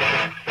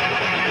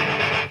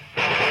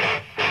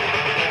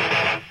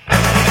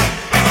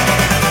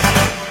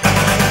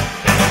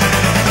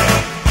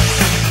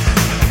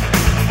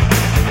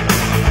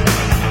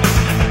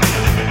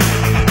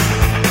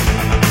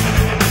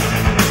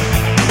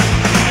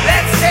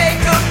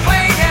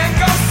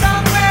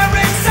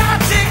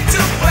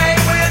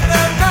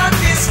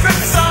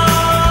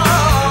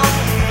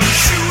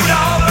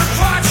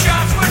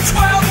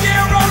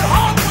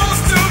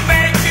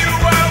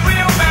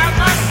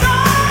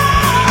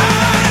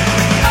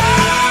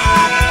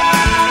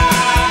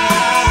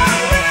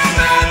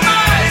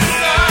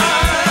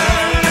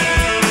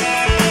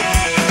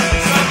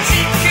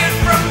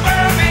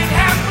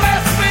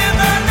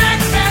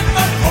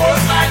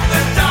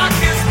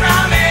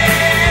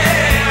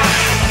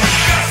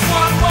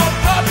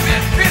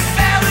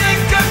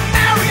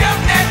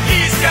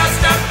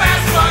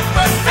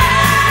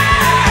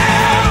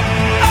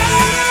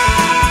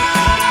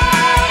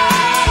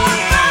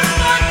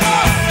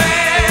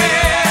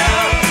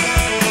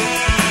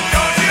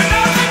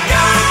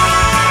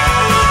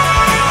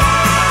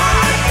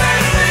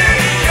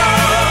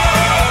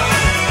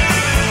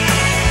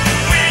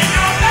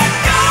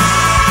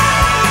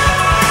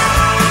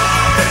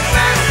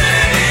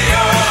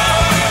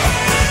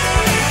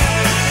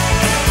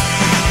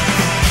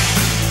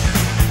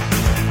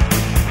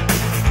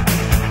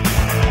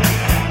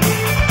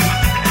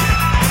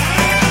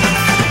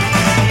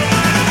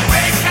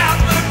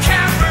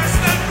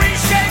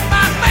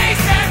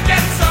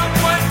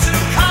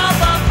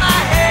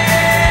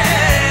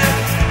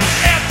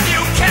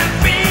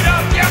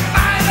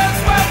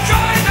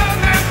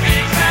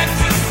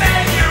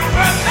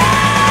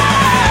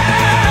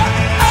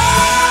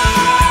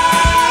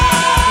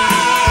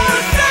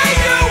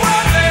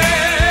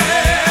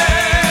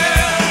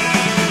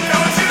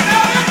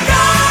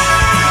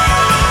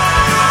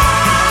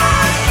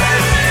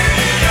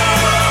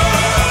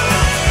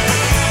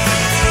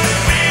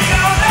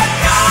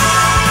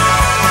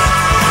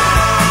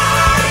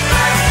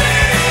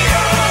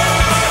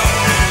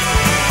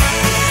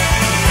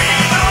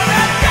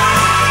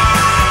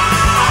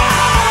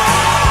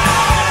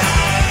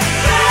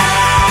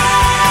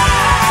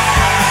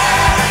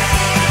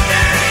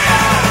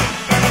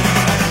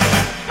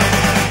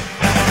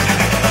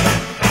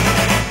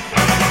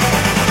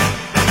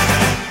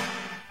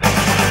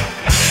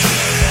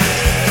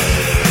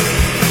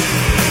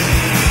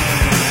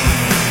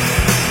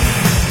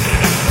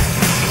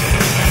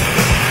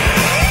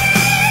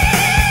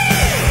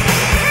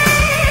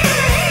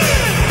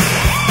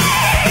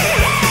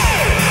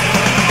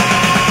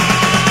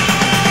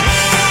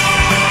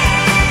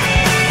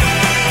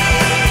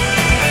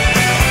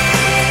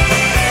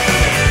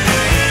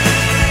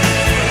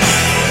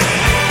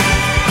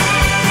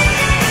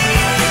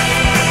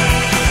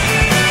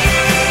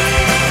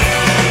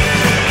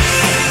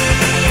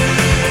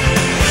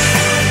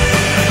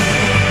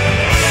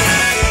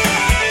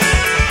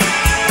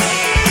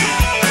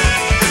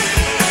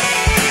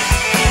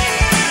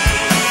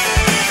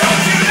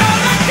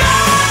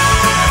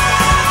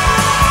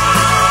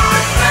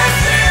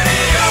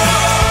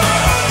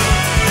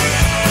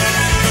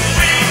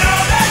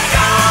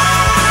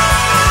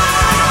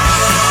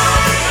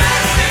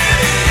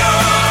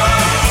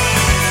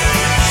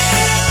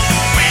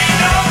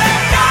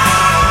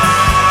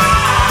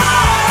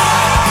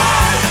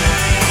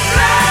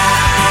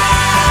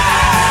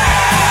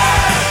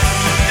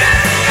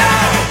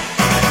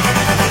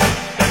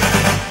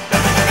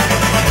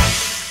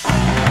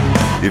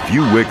 If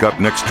you wake up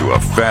next to a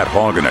fat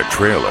hog in a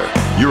trailer,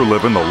 you're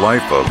living the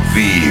life of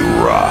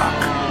V-Rock.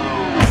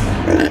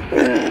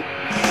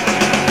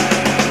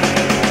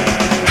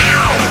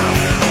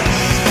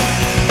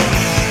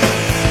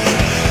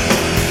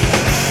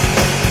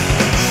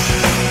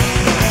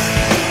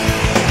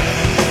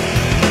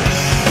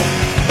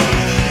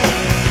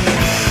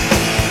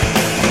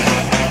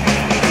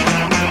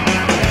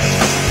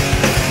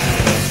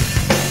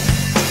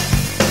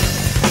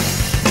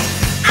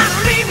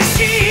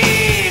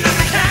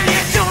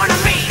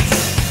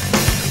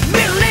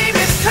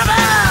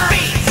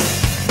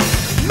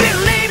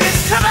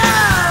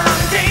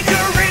 Take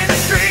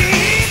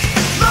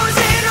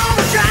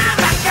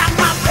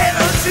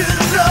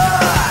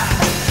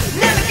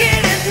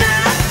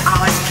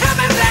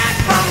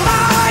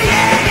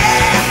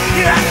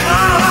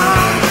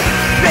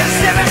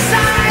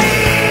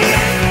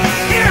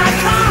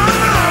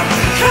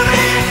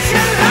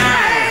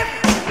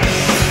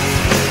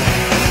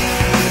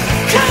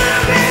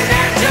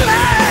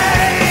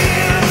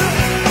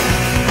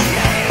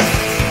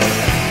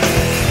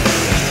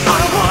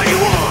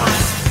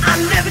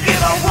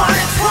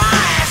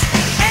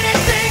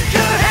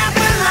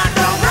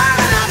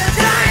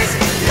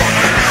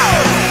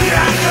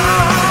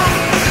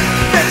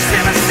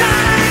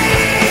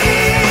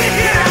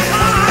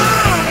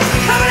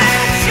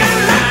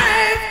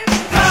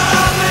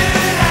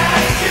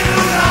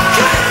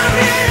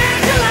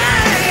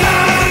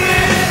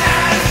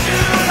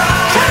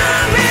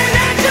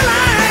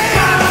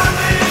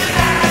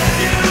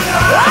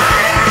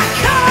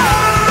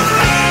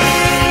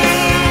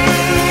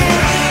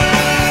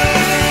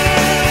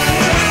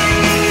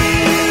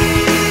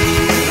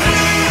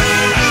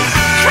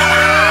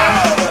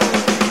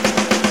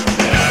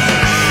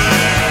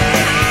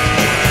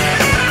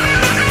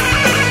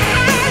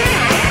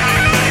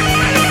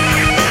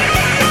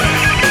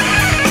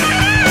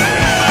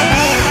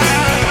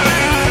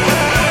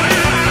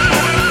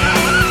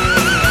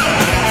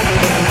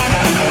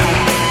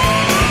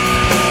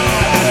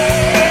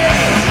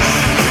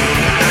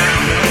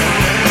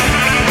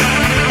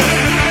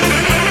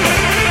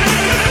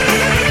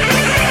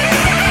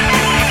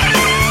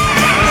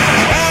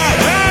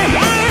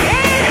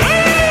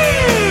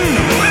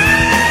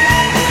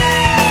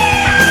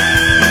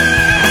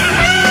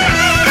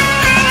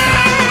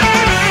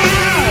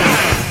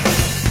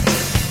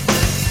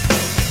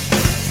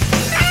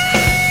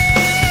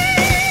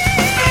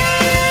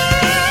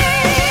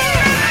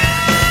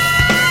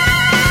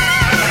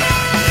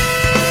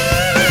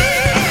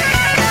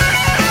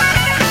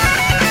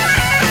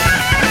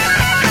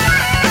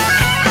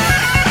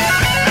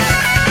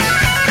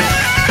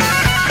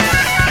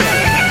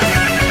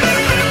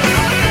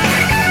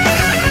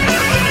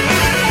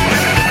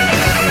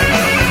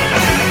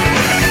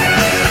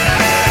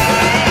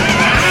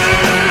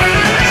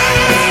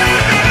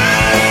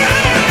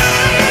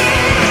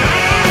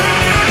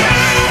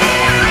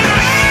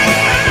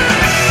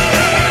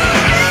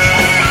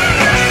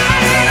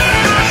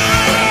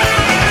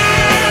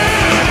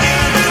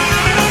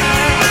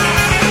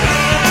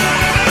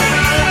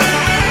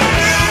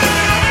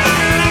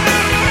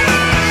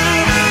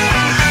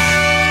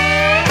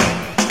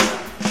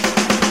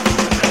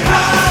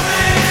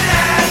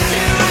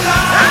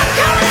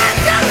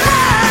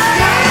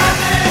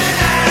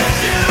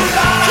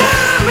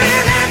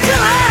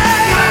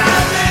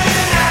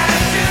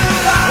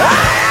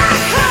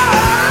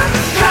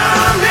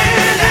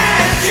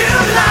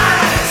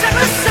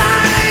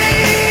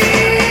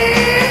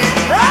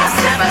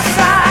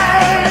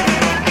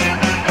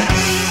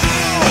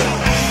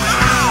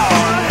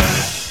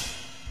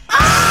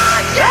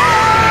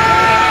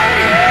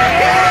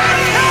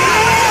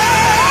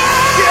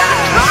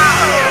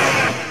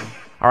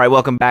right,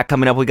 welcome back.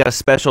 Coming up, we got a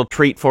special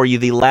treat for you,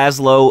 the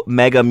Laszlo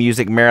Mega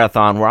Music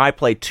Marathon, where I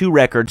play 2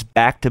 records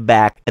back to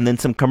back, and then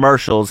some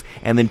commercials,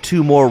 and then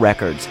 2 more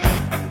records.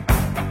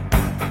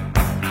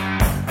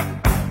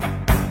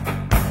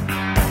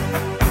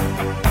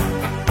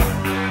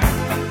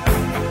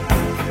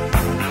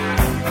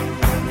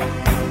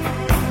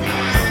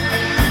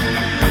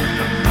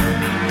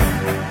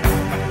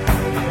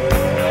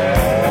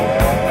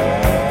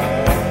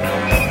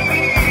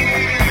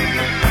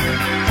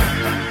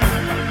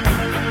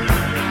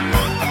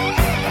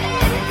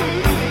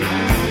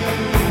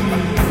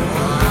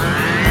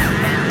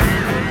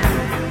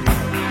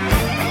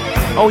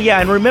 Oh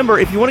yeah, and remember,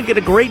 if you want to get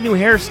a great new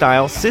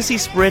hairstyle, Sissy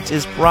Spritz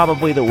is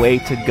probably the way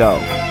to go.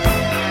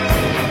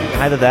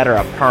 Either that or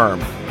a perm,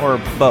 or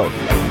both.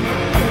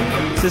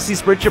 Sissy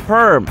Spritz your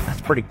perm.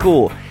 That's pretty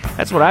cool.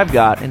 That's what I've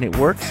got, and it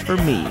works for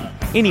me.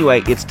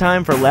 Anyway, it's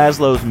time for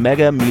Laszlo's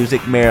Mega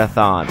Music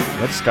Marathon.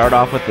 Let's start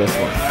off with this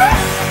one.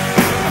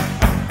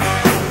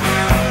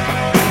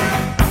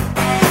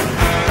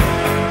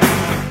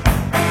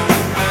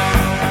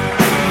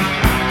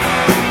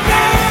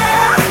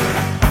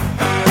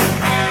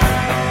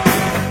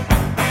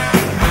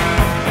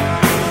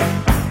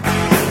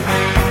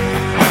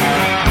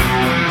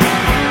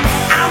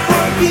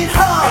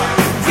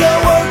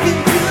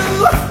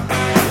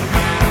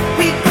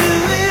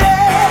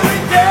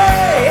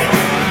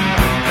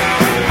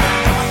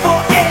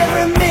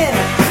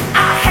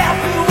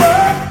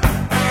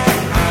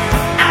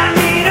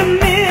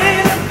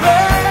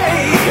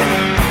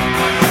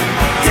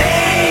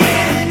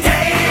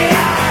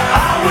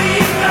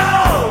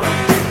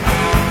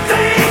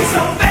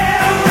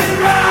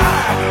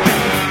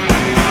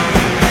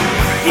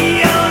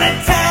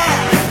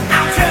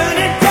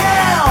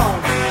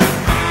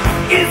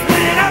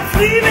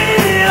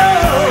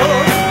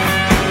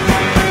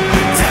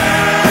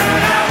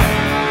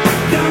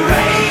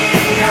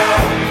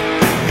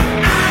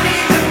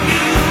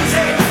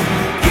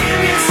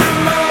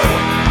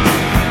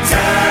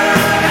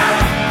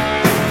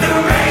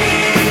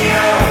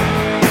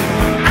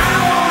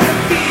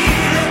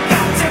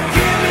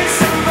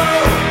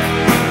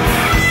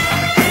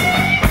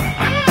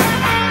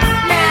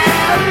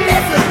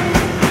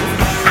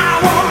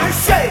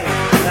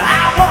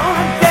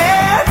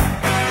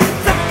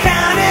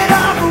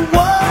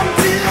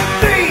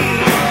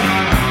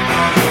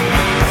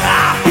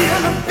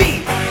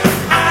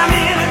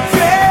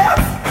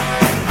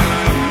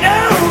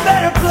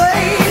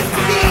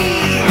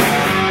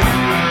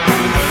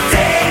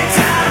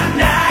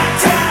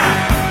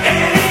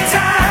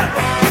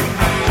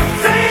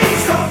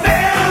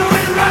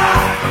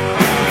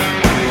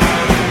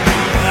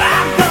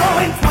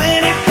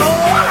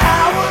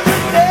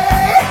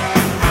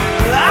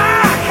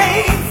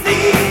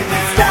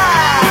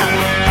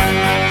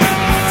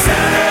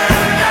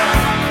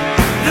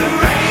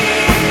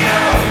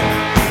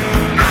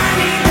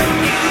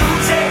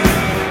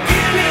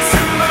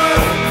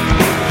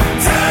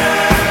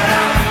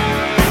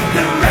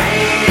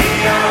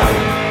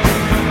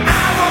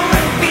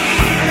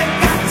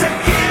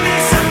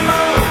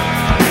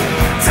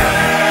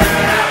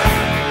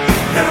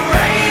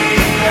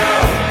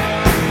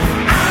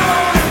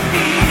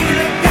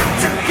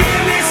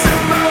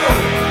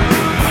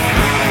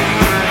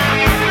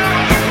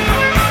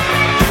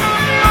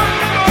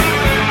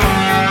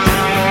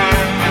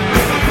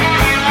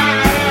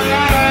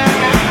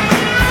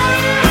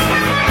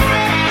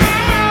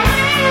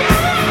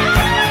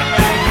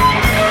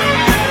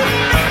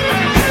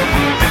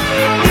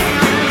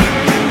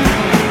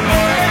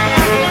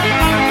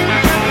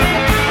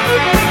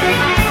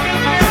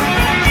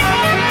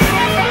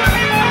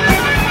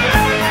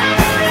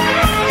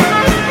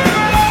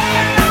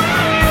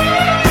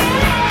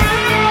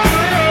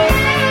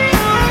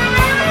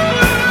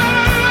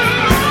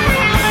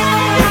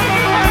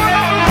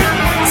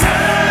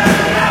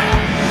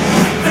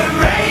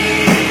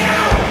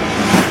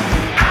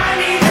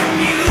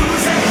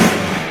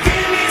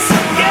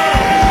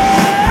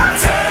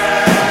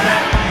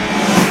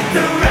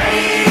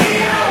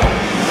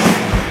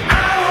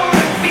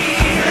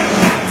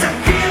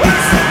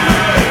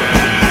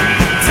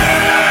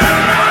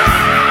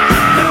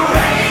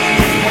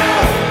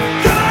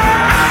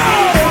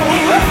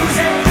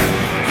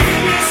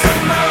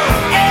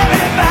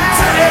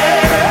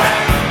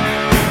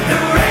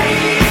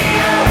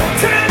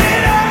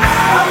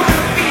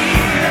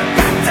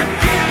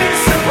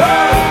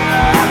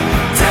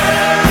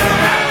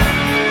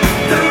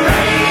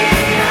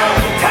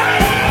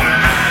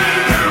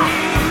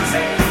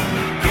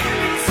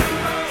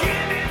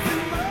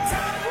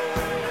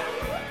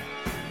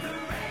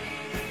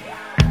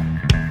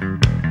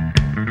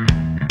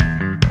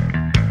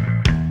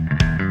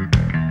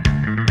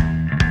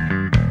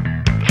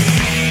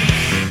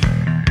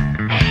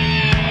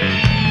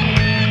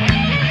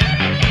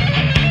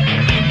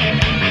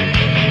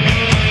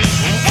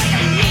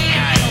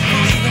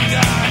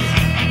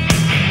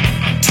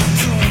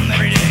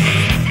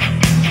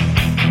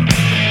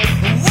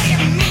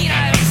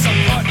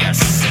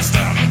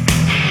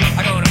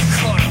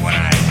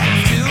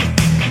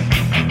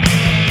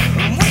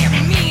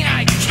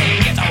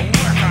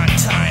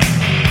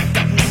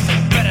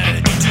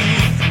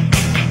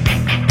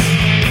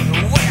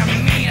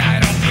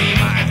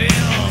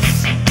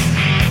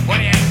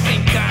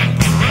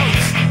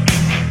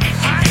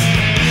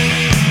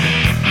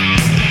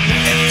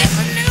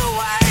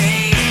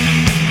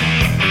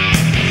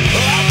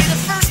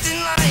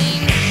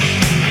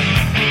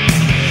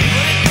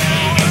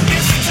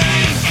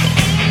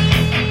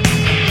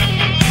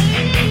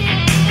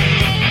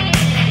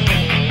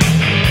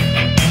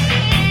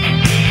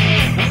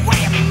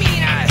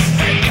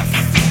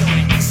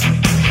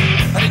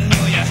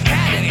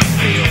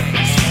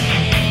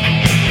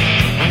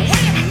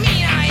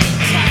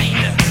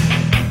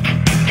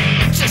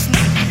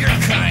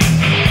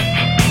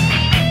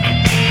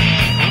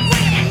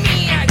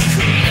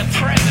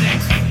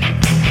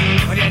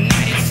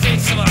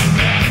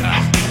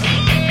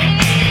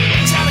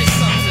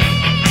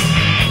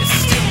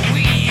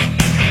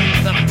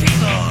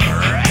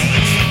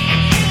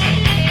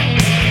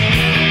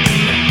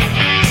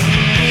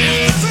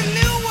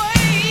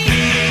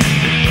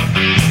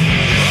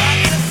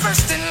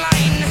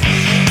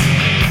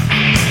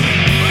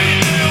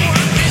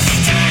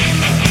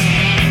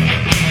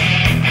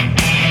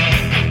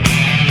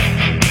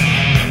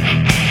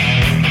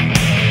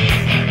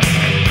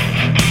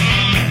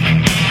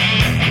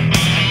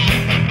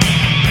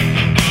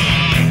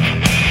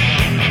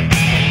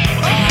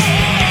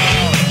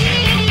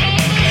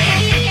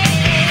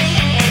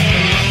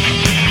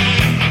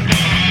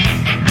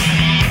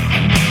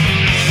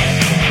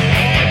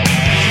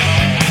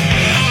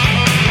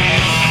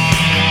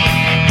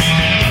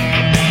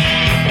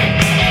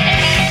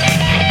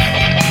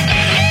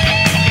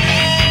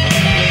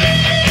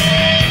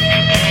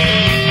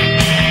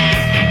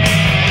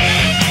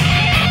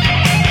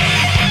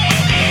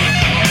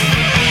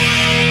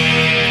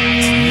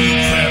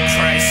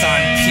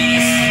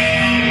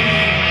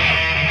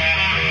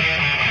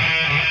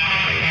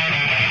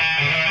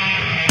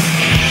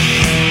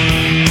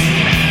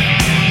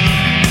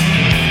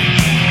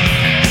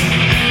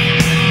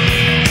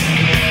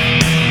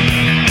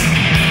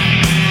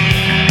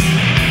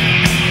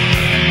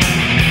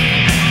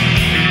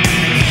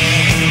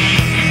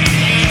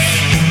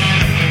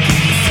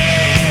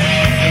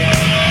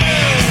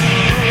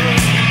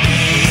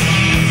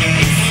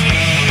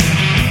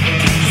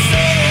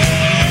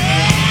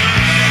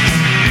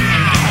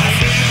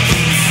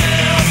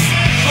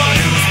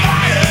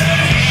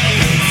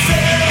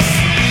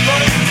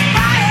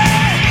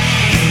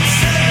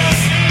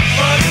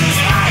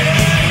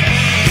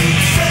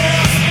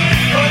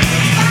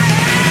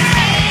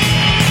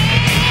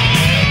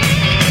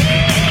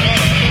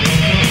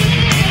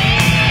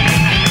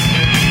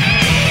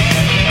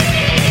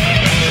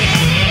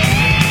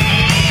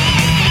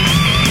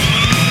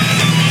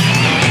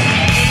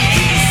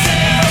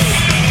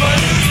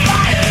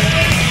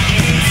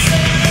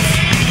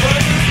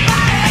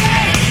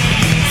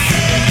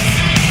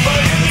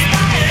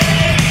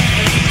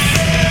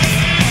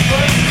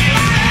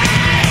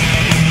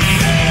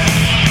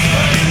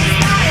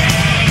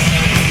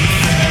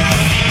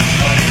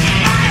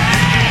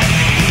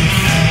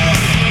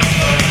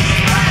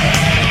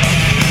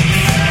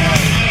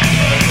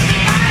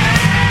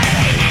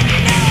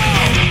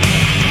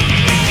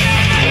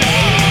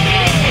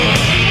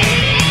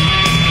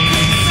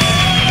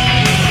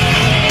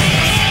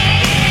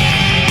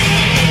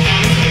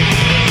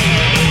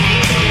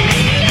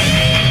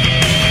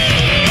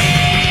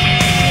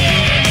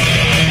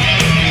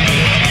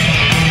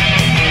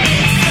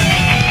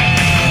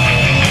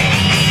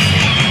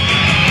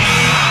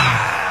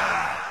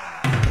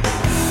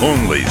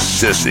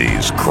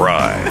 sissies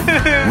cry.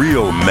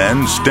 Real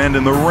men stand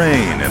in the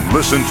rain and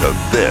listen to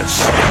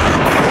this.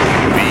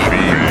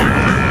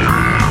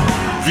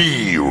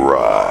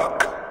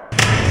 V-Rock.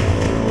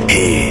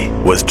 He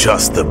was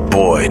just the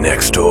boy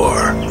next door.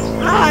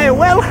 Hi,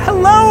 well,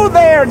 hello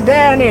there,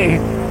 Danny.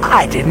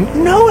 I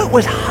didn't know it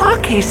was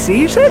hockey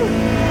season.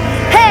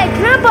 Hey,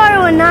 can I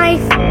borrow a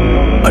knife?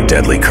 A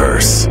deadly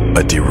curse,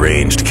 a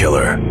deranged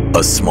killer,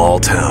 a small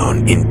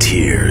town in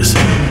tears.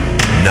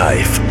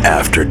 Knife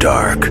After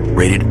Dark,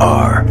 rated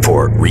R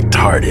for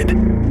retarded.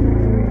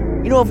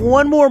 You know, if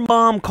one more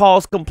mom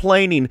calls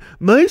complaining,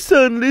 my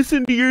son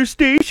listened to your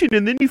station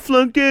and then he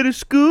flunked out of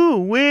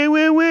school,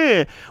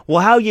 wah.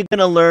 Well, how you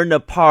gonna learn to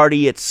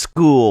party at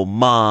school,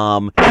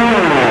 Mom?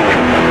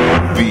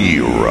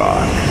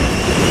 V-Rock.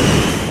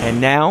 And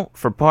now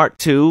for part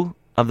 2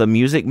 of the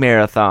Music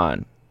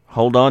Marathon.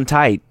 Hold on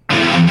tight.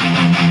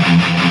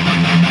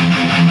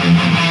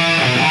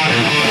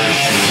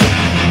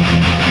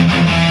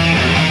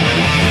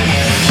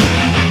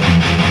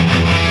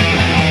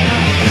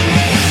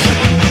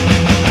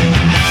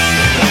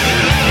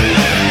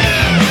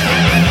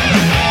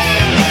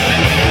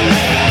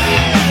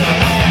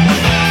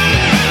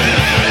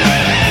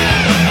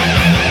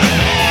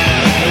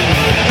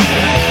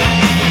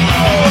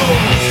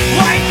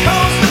 White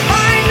coats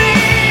behind me,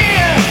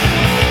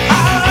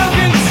 out of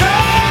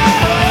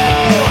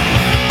control.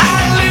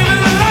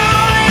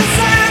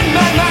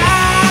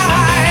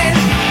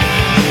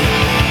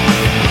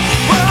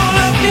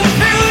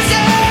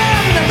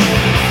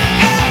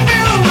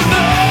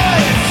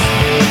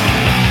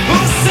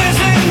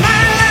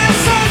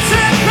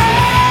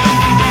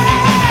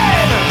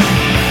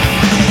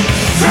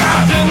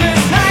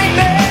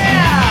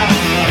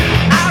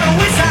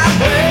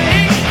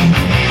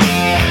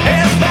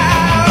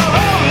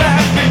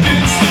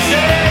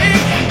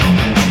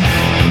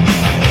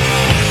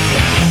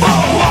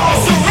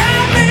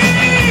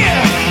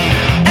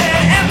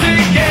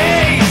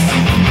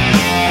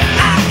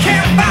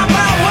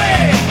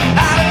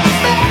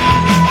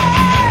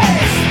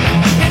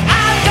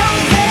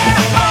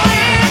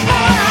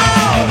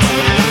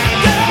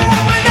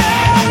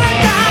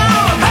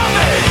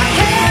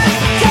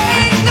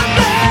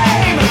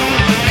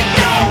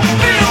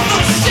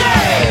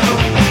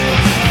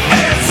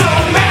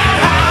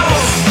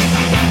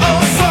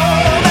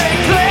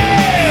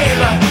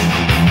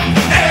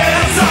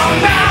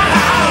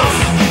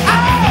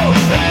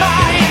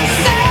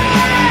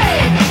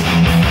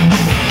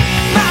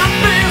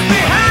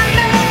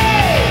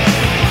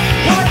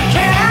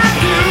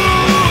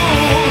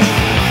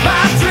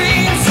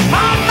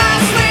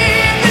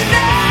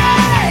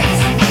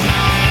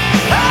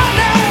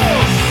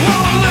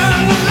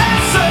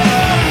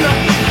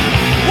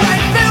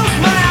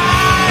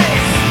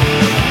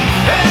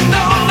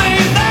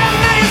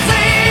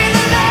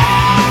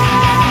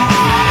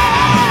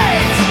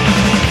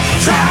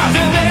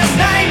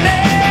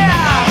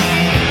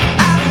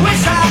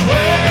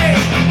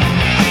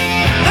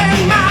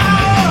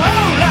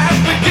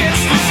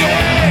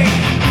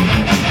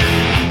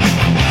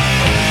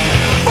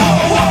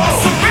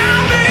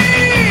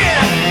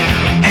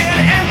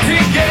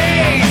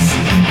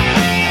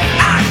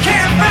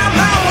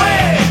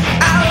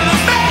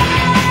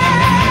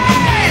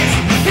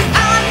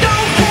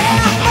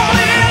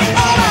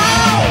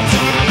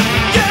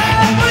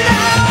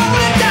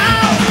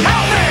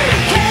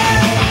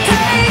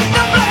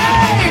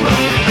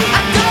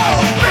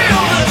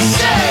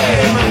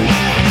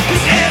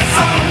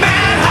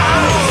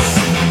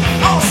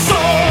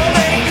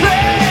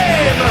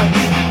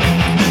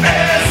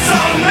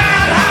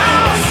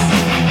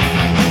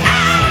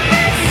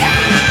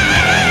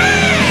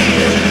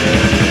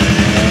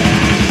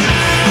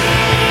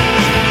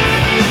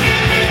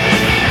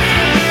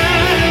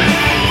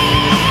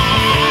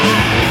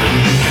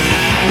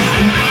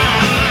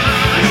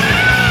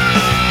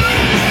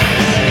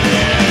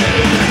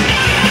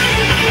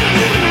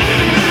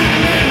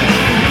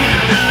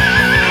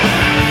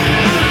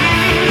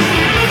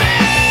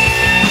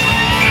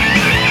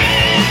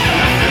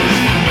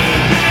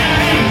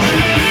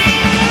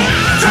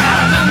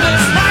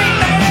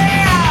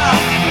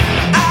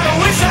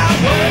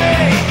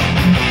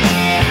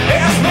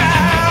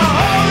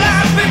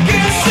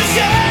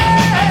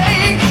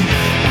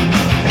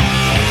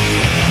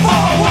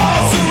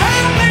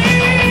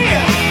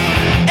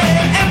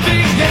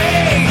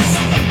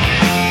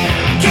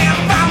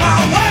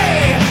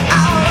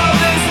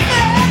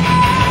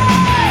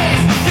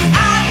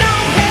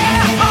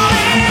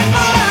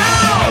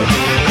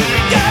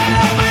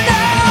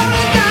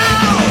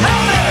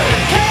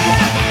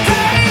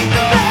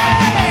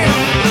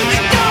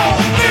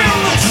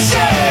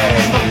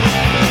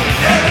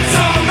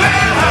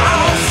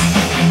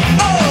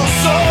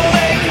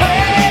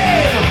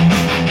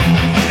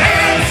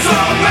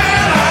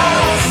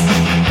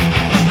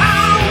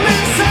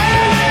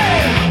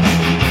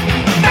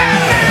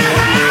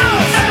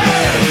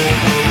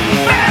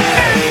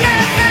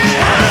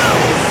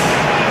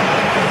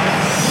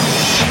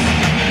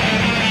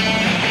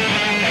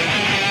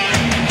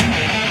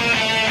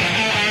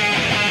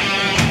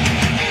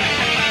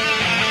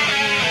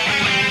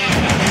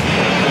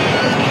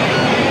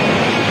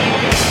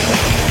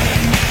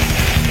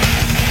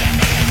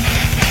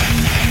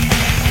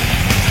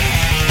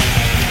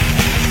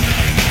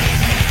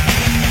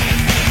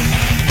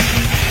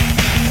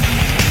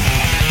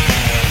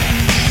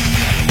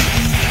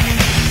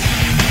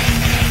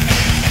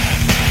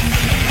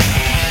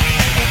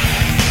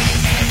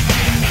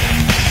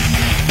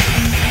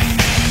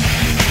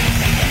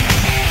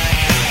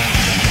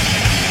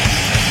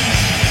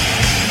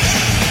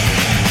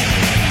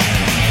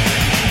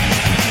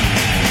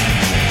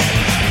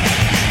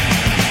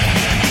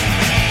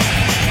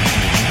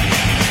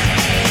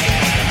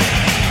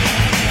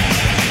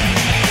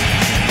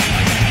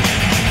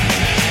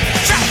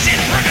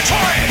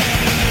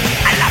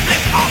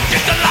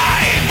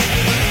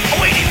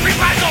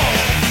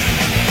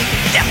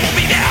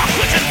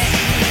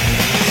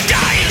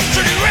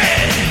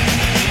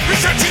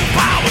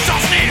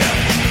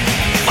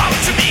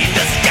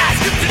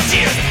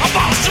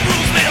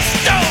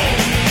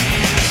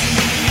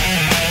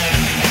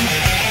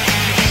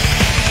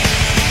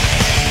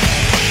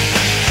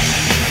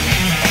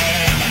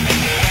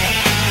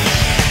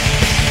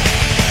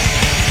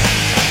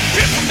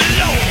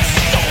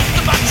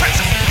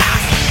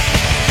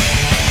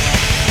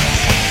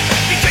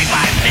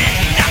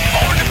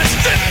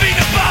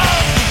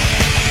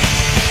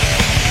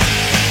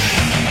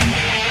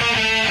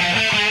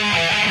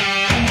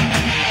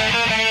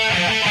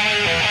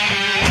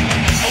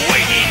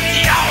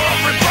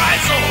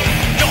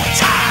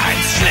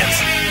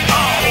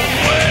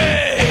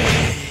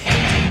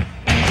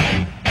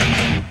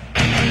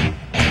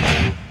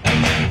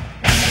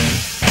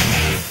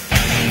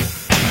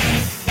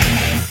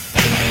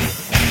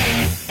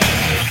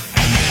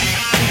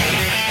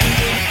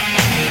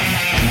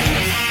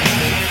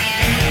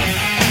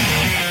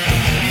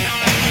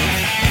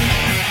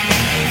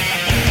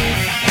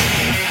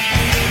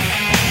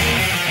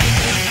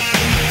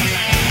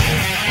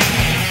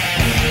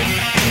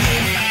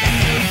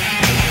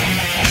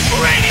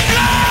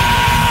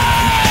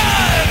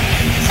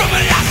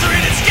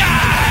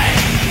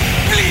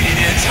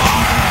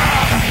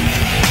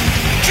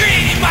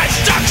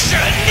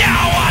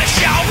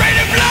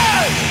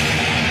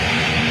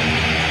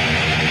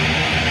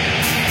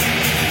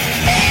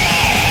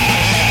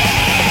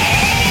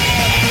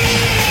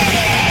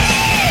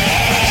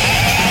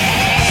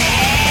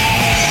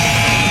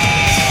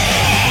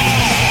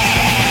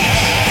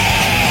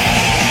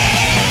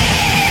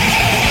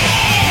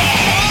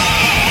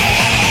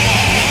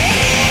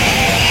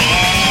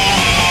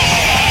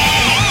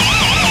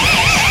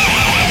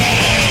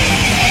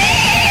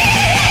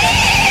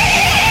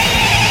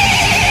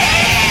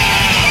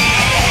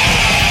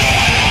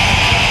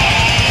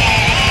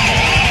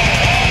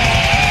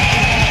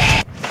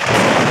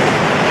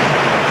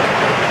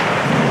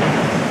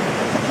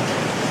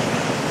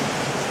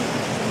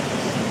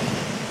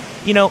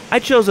 You know, I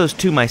chose those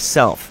two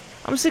myself.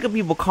 I'm sick of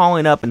people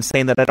calling up and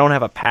saying that I don't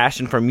have a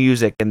passion for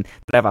music and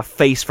that I have a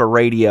face for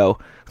radio.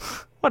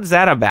 What is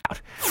that about?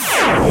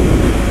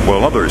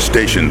 While other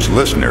stations'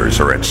 listeners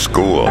are at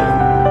school,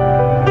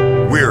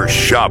 we're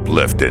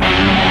shoplifting.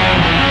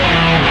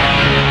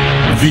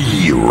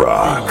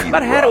 V-Rock.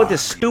 I've had it with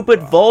this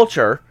stupid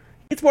vulture.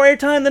 It's more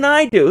airtime than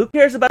I do. Who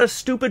cares about a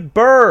stupid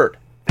bird?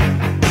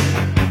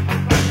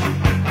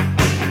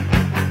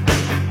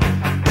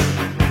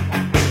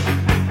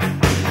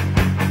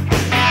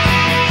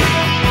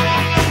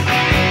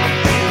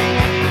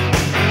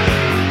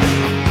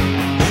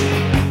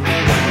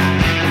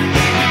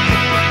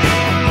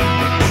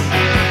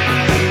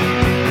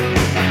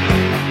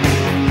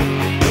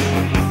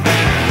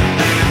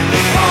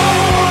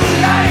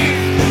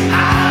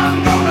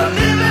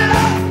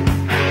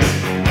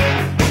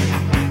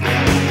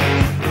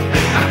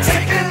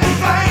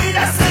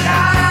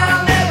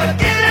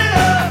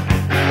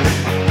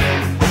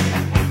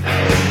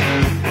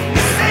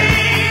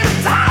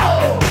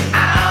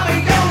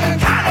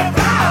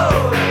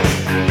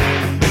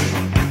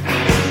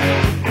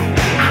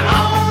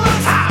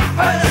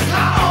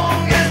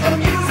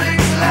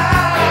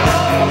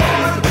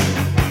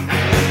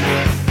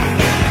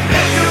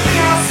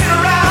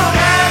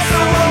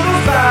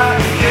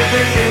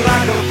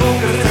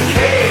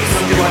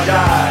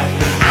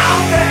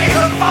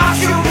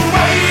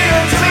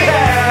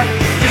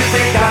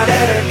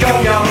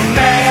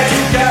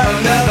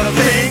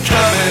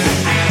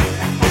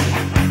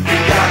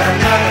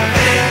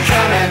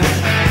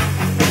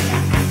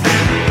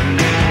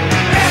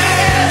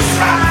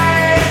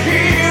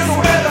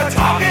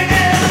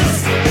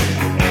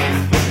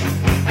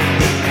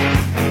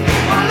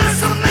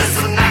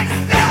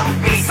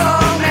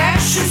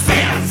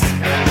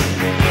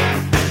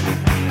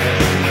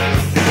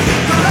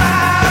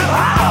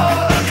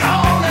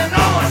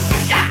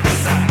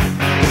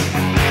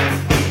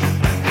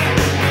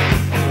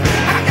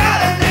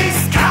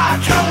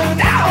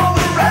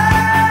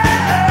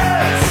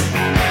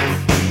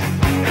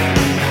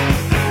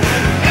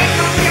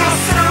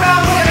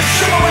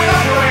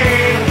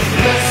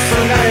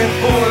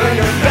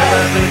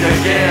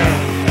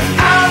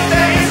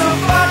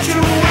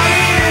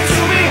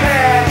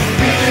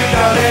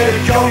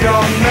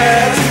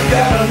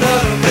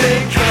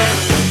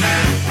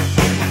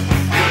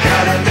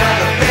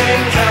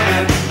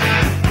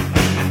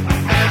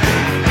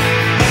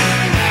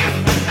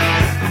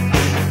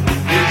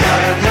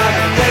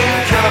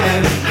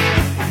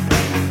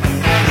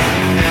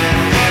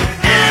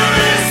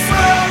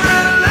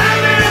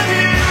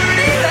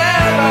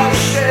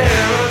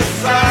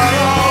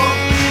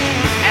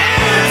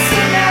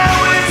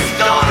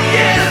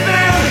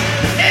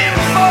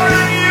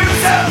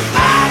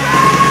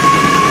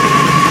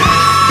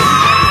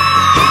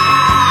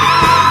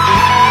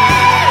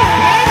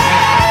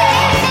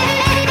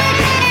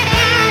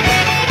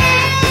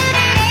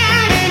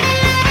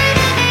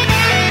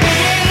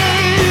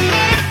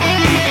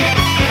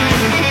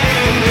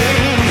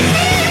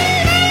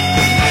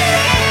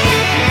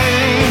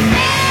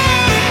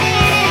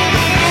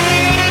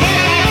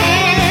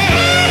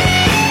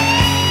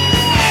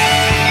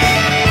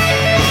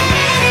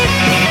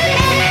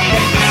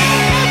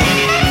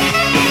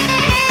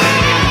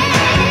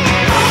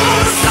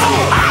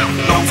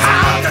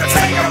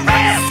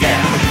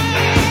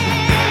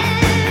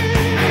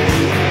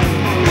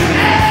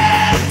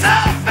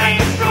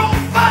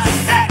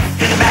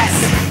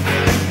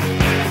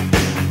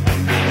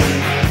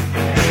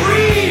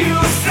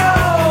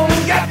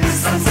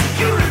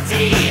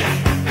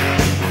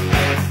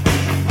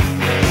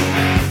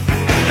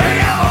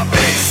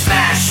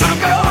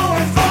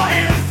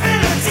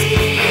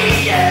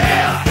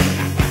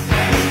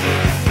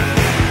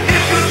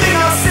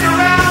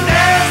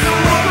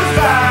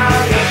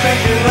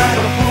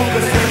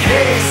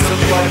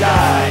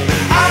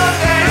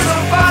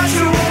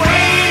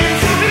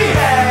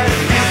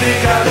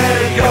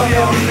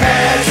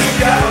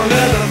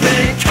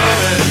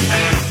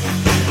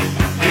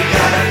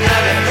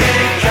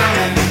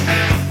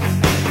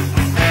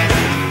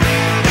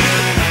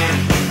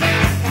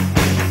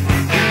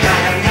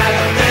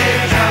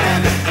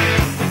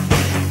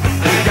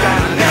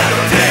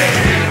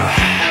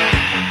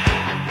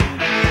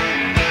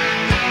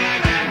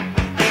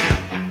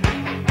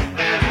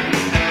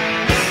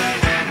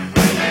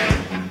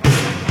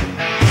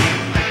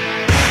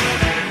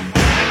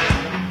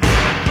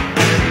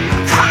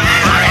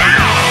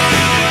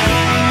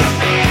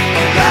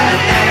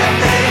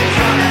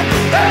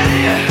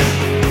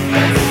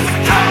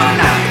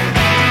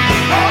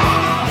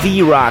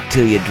 V-Rock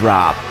till you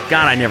drop.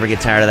 God, I never get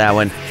tired of that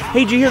one. Hey,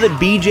 did you hear that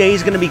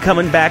BJ's going to be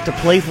coming back to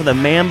play for the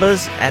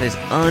Mambas? That is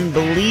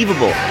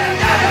unbelievable.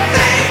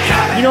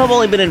 You know, I've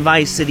only been in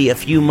Vice City a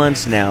few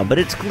months now, but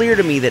it's clear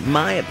to me that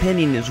my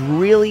opinion is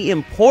really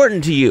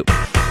important to you.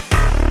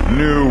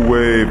 New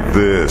wave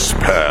this,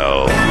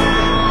 pal.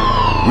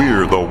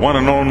 We're the one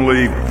and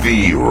only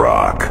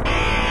V-Rock.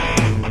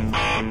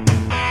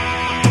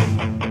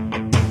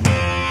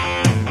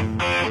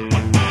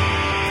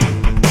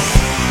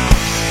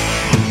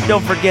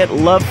 don't forget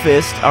Love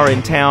Fist are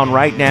in town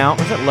right now.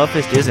 Or is it Love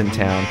Fist is in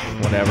town?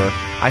 Whatever.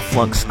 I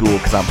flunk school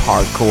because I'm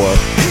hardcore.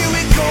 Here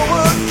we go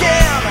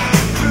again,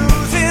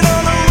 cruising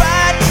on the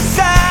right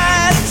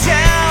side of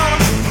town,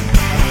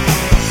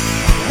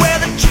 where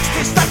the chicks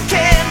taste like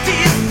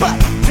candies, but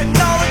and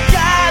all the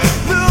guys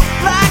look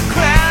like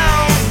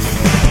clowns.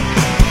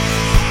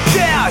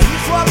 Yeah,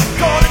 here's what we're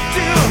gonna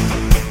do.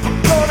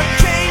 We're gonna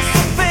change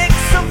some things,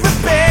 some for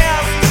the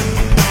best.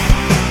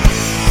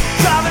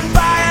 Driving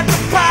by at the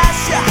pie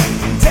shop,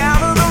 down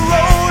to the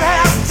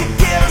roadhouse to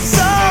get us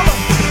some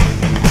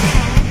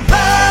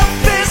love,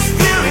 this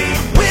beauty.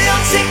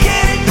 We'll take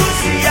any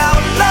pussy. Our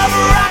love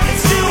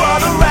rockets to all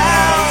the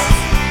rounds.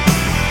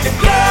 The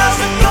girls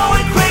are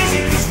going crazy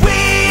 'cause we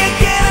are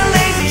getting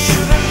lazy,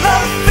 shooting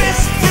love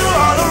fists to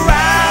all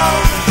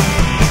around.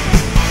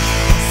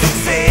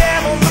 6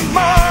 a.m. on the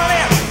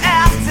morning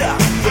after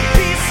the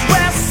peace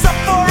rests up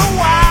for a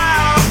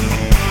while.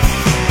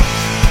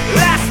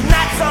 Last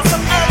night saw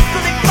some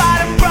ugly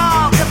fight and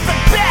brawl 'cause the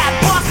bad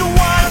boss don't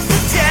want us to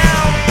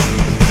town.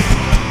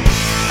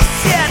 I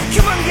said,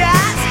 come on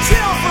guys,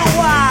 chill for a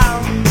while.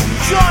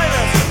 Join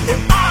us in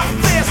our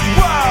fist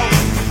world.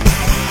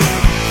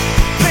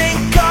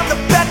 Think of the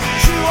bet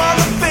you on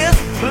the fist,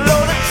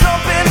 blow the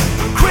trumpet,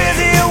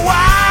 crazy and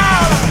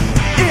wild.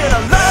 In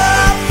a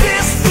love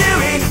fist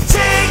theory,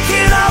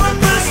 taking all the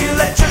pussy,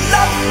 let your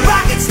love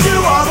rockets do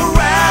all the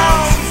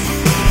rounds.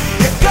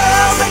 The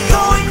girls are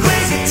going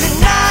crazy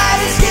tonight,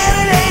 it's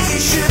getting hazy,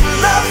 shooting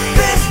love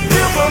fist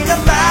through from the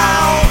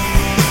mouth.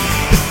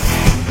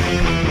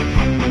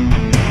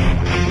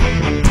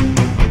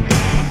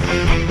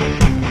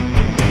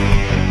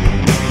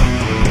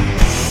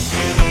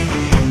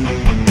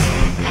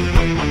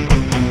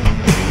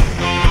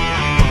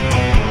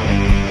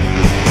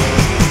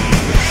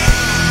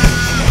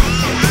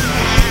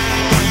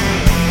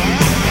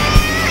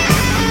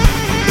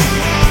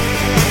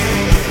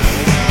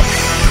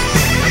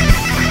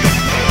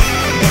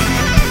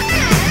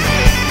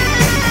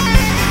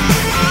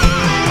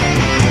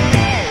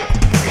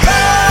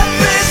 Love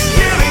fist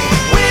theory,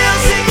 we'll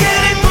take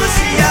any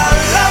pussy. Our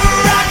love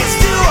rockets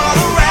to all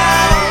the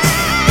rounds.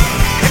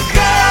 The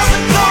girls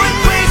are going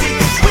crazy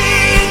 'cause we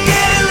ain't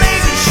getting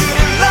lazy,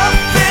 shooting love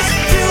fists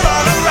to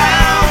all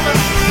around.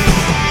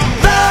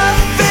 Love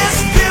fist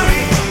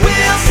theory,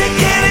 we'll take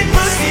any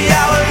pussy.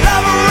 Our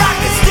love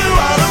rockets to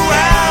all the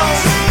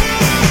rounds.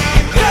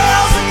 The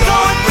girls are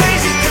going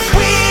crazy 'cause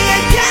we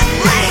ain't getting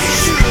lazy,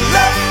 shooting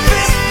love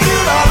fists to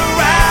all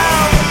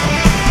around.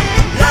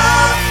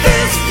 Love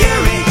fist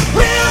theory,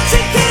 we'll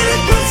take any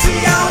pussy.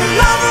 Our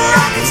love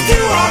rockets to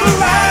all the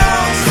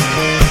rounds.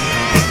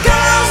 The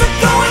girls are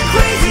going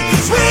crazy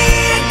 'cause we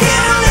ain't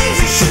getting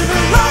lazy,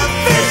 shooting love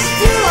fists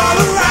to all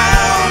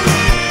around.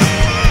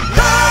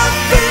 Love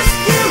fist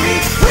theory,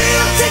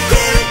 we'll take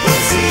any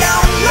pussy.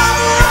 Our love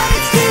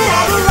rockets to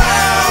all the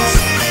rounds.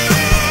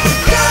 The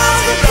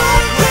girls are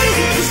going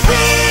crazy 'cause we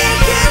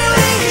ain't getting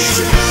lazy,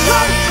 shooting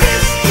love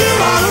fists to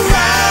all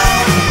around.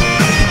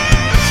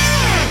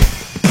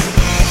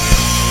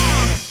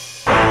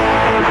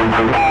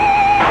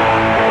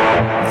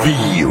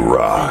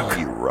 V-Rock.